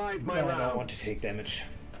sanctified my No, I rounds. don't want to take damage.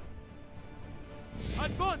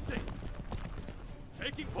 Advancing.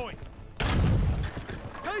 Taking point.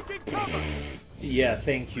 Taking cover. Yeah,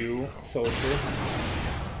 thank you, soldier.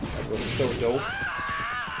 That was so dope.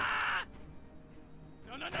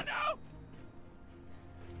 No, no, no, no!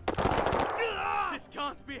 This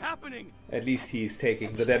can't be happening. At least he's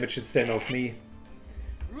taking the damage instead of me.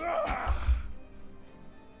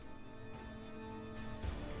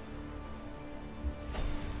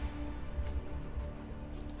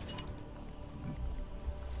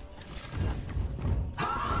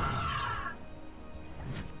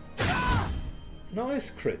 Nice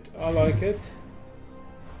crit, I like it.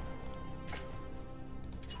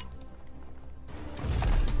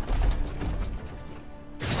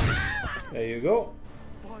 There you go.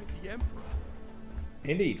 By the Emperor.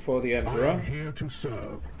 Indeed, for the I am Emperor. here to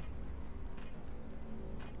serve.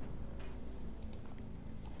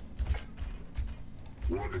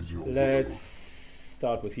 What is your Let's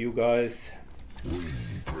start with you guys. will? We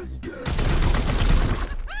bring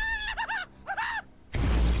death.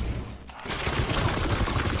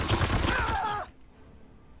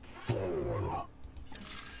 Fall.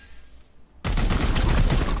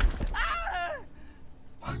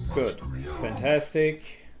 I must Good. rearm. Fantastic.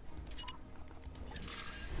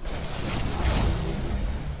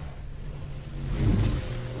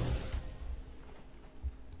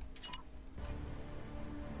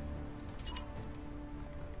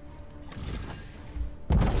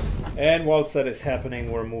 And whilst that is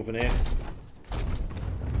happening, we're moving in.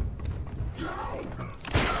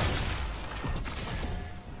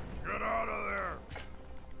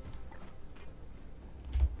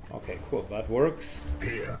 Okay, cool. That works.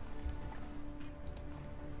 Here.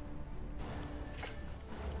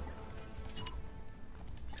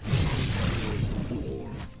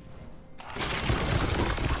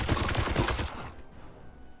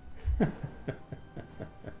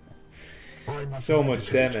 So much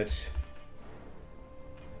damage.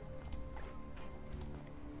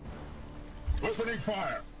 Opening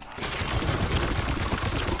fire.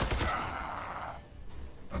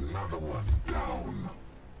 Another one down.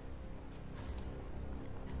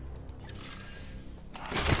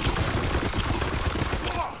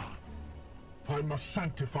 I must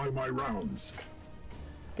sanctify my rounds.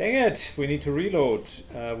 Dang it! We need to reload.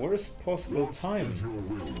 Worst possible time. Your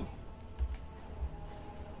will.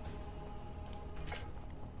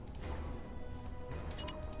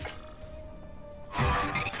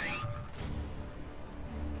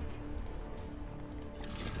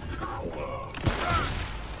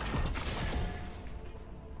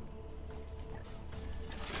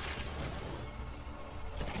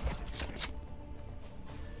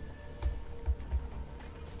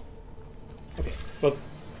 But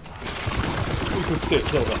we could still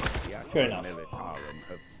kill them. Fair enough. Militarum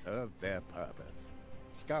have served their purpose.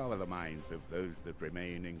 Scour the minds of those that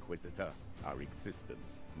remain, Inquisitor. Our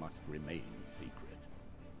existence must remain secret.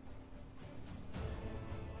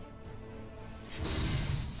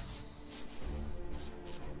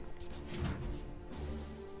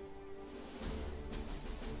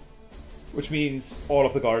 Which means all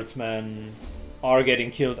of the guardsmen are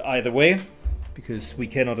getting killed either way, because we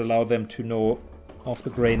cannot allow them to know of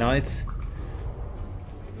the Grey Knights.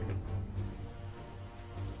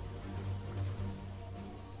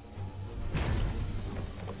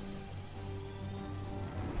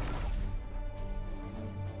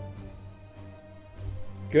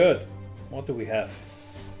 Good. What do we have?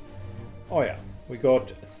 Oh yeah, we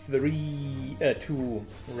got 2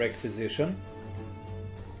 requisition.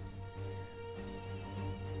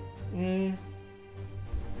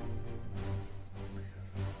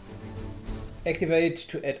 Activate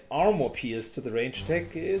to add armor pierce to the range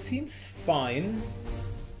attack. Seems fine.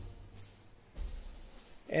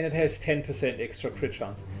 And it has 10% extra crit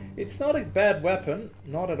chance. It's not a bad weapon,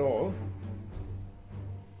 not at all.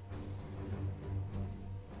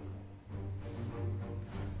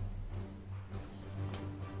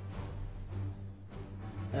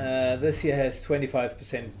 This here has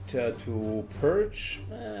 25% to purge.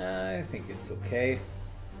 I think it's okay.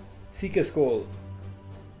 Seeker's Goal.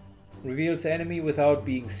 Reveals enemy without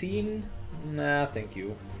being seen. Nah, thank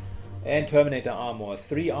you. And Terminator Armor.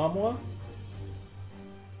 3 armor.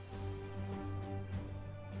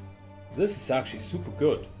 This is actually super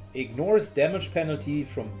good. Ignores damage penalty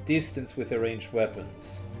from distance with ranged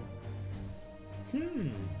weapons.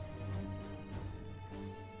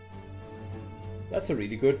 That's a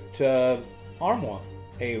really good armor.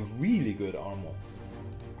 A really good armor.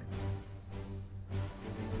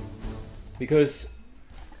 Because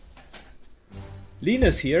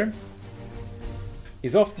Linus here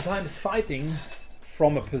is oftentimes fighting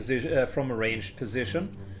from a position, from a ranged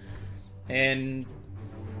position, and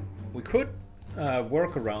we could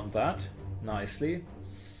work around that nicely.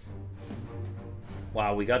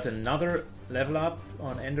 Wow, we got another level up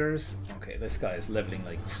on Enders. Okay, this guy is leveling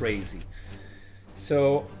like crazy.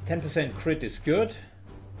 So 10% crit is good.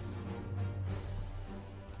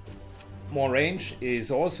 More range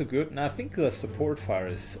is also good, and I think the support fire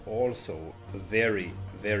is also very,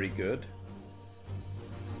 very good.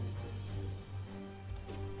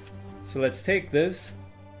 So let's take this,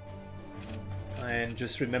 and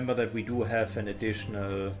just remember that we do have an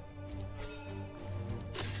additional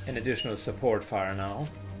support fire now.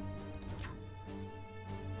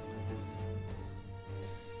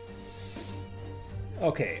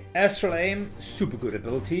 Okay, Astral Aim, super good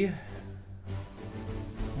ability.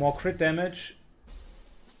 More crit damage,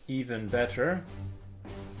 even better.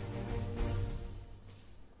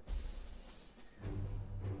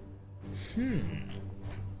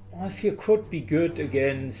 This here could be good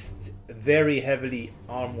against very heavily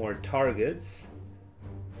armored targets,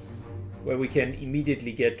 where we can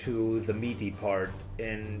immediately get to the meaty part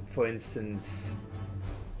and, for instance,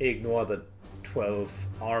 ignore the 12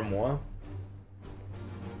 armor.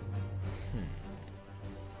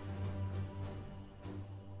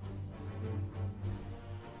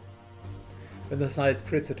 When the snipe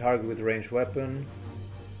crits a target with a ranged weapon.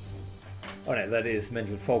 Oh no, that is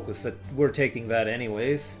mental focus. That we're taking that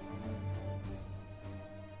anyways.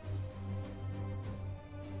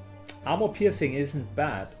 Armor piercing isn't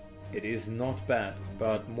bad. It is not bad,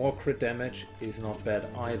 but more crit damage is not bad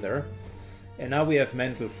either. And now we have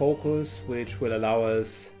mental focus, which will allow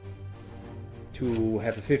us to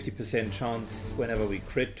have a 50% chance whenever we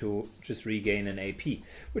crit to just regain an AP,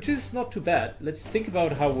 which is not too bad. Let's think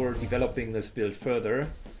about how we're developing this build further.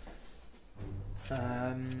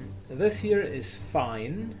 This here is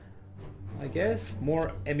fine, I guess.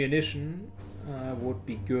 More ammunition would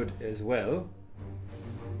be good as well.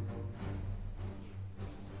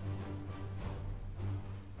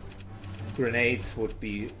 Grenades would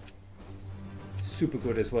be super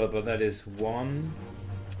good as well, but that is 1,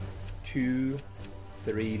 2,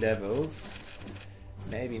 3 levels.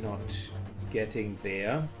 Maybe not getting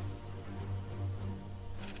there.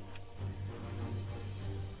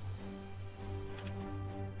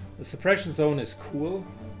 The suppression zone is cool,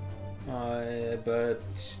 but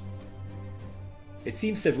it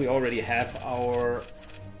seems that we already have our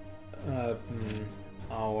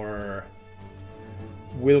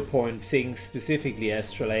will point sync, specifically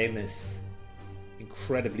Astral Aim, is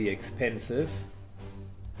incredibly expensive.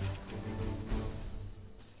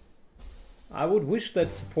 I would wish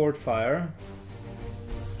that support fire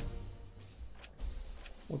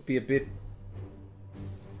would be a bit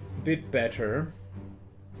better.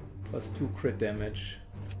 +2 crit damage.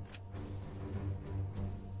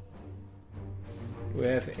 Do we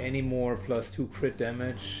have any more +2 crit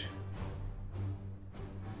damage?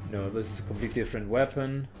 No, this is a completely different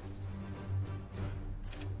weapon.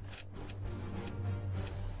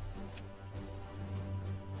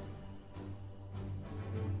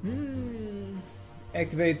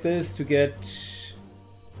 Activate this to get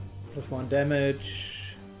 +1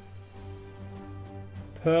 damage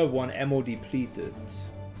per 1 ammo depleted.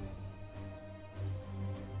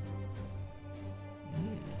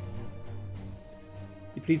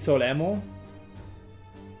 Depletes all ammo.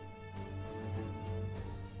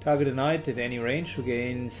 Target knight at any range who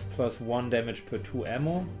gains +1 damage per 2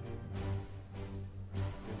 ammo.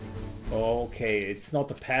 Okay, it's not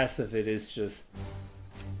the passive, it is just...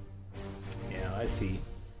 Yeah, I see.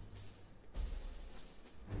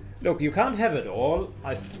 Look, you can't have it all.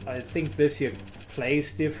 I think this here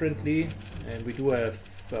plays differently, and we do have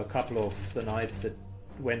a couple of the knights that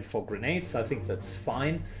went for grenades. I think that's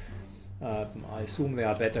fine. I assume there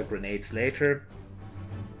are better grenades later.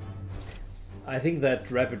 I think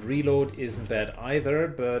that rapid reload isn't bad either,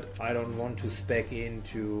 but I don't want to spec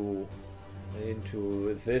into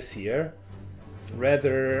this here.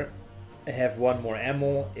 Rather have 1 more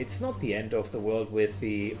ammo. It's not the end of the world with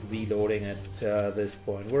the reloading at this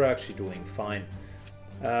point. We're actually doing fine.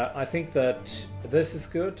 I think that this is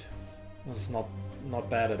good. This is not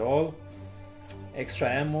bad at all. Extra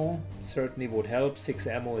ammo certainly would help. 6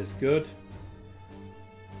 ammo is good.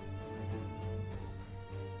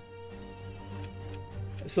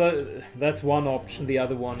 So that's one option. The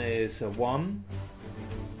other one is 1,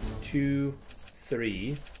 2,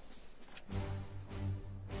 3.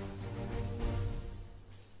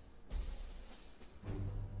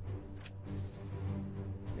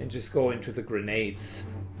 And just go into the grenades.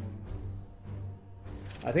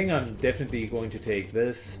 I think I'm definitely going to take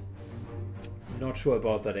this. Not sure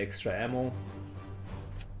about that extra ammo.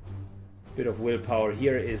 Bit of willpower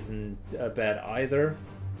here isn't bad either.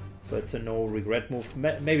 So it's a no regret move.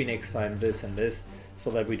 Maybe next time this and this, so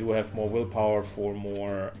that we do have more willpower for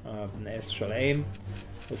more Astral Aim.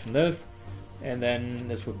 This and this. And then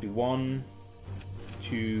this would be 1,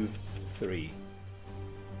 2, 3.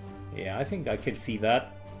 Yeah, I think I can see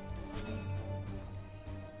that.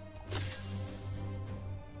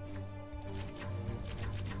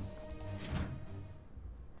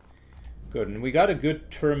 Good, and we got a good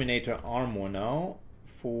Terminator armor now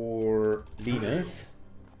for Linus.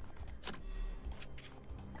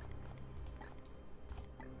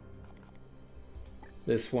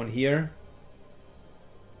 This one here.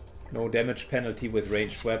 No damage penalty with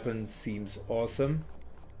ranged weapons seems awesome.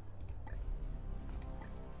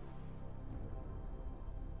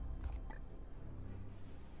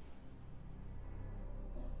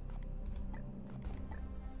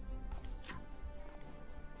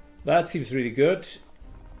 That seems really good.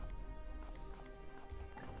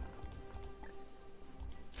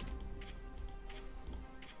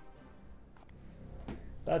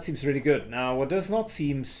 That seems really good. Now, what does not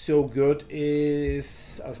seem so good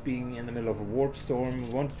is us being in the middle of a warp storm. We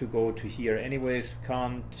wanted to go to here anyways.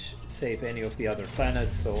 Can't save any of the other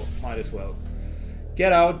planets, so might as well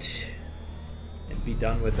get out and be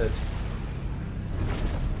done with it.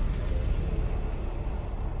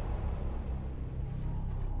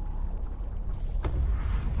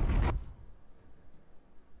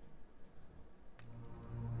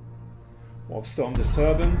 Warp storm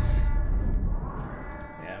disturbance.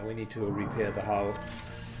 Yeah, we need to repair the hull.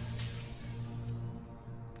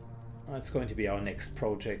 That's going to be our next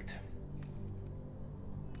project.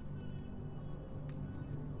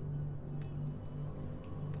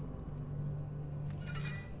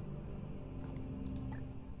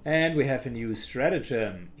 And we have a new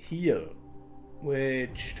stratagem, Heal,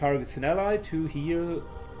 which targets an ally to heal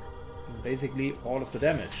basically all of the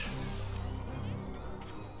damage.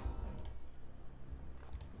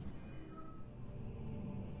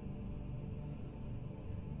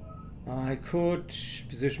 I could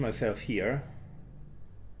position myself here.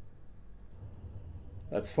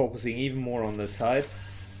 That's focusing even more on this side.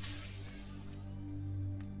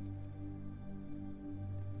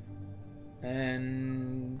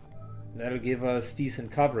 And that'll give us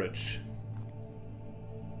decent coverage.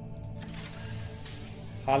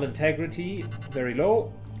 Hull integrity, very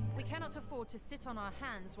low. We cannot afford to sit on our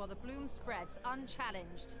hands while the bloom spreads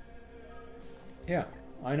unchallenged. Yeah,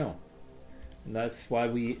 I know. And that's why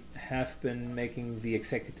we have been making the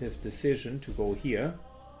executive decision to go here.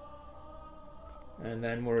 And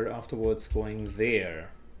then we're afterwards going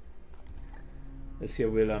there. This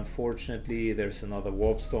here will, unfortunately, there's another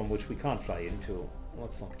warp storm which we can't fly into.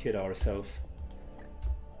 Let's not kid ourselves.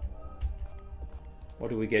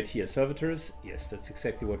 What do we get here? Servitors? Yes, that's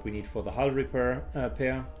exactly what we need for the hull repair.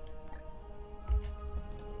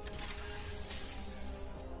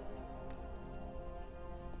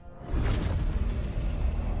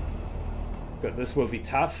 Good, this will be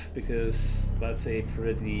tough because that's a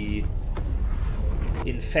pretty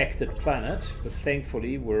infected planet, but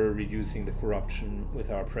thankfully we're reducing the corruption with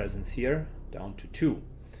our presence here down to 2.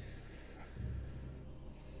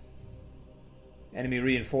 Enemy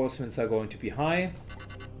reinforcements are going to be high,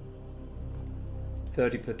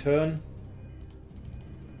 30 per turn,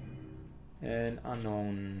 and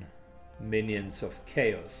unknown minions of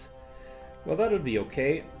chaos. Well, that'll be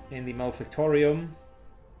okay. In the Malfectorium,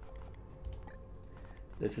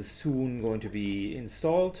 this is soon going to be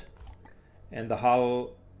installed. And the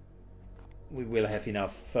hull, we will have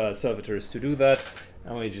enough servitors to do that,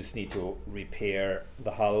 and we just need to repair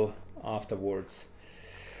the hull afterwards,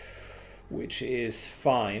 which is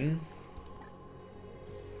fine.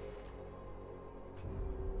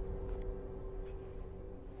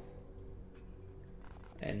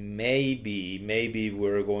 And maybe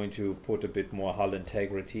we're going to put a bit more hull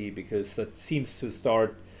integrity, because that seems to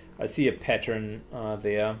start, I see a pattern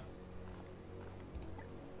there.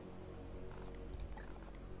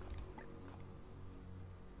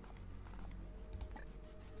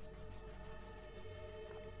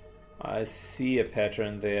 I see a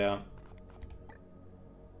pattern there.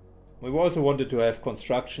 We also wanted to have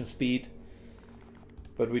construction speed,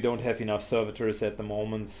 but we don't have enough servitors at the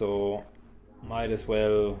moment, so might as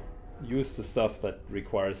well use the stuff that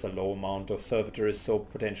requires a low amount of servitors, so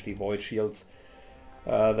potentially void shields.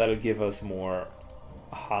 That'll give us more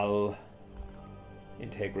hull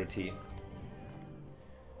integrity.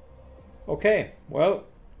 Okay, well,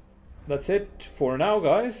 that's it for now,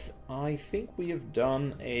 guys. I think we have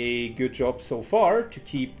done a good job so far to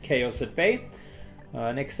keep chaos at bay.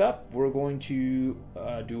 Next up, we're going to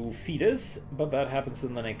do feeders, but that happens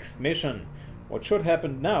in the next mission. What should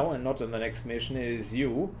happen now, and not in the next mission, is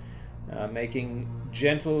you making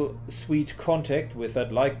gentle, sweet contact with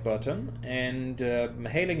that like button and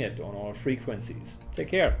hailing it on all frequencies. Take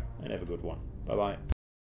care and have a good one. Bye-bye.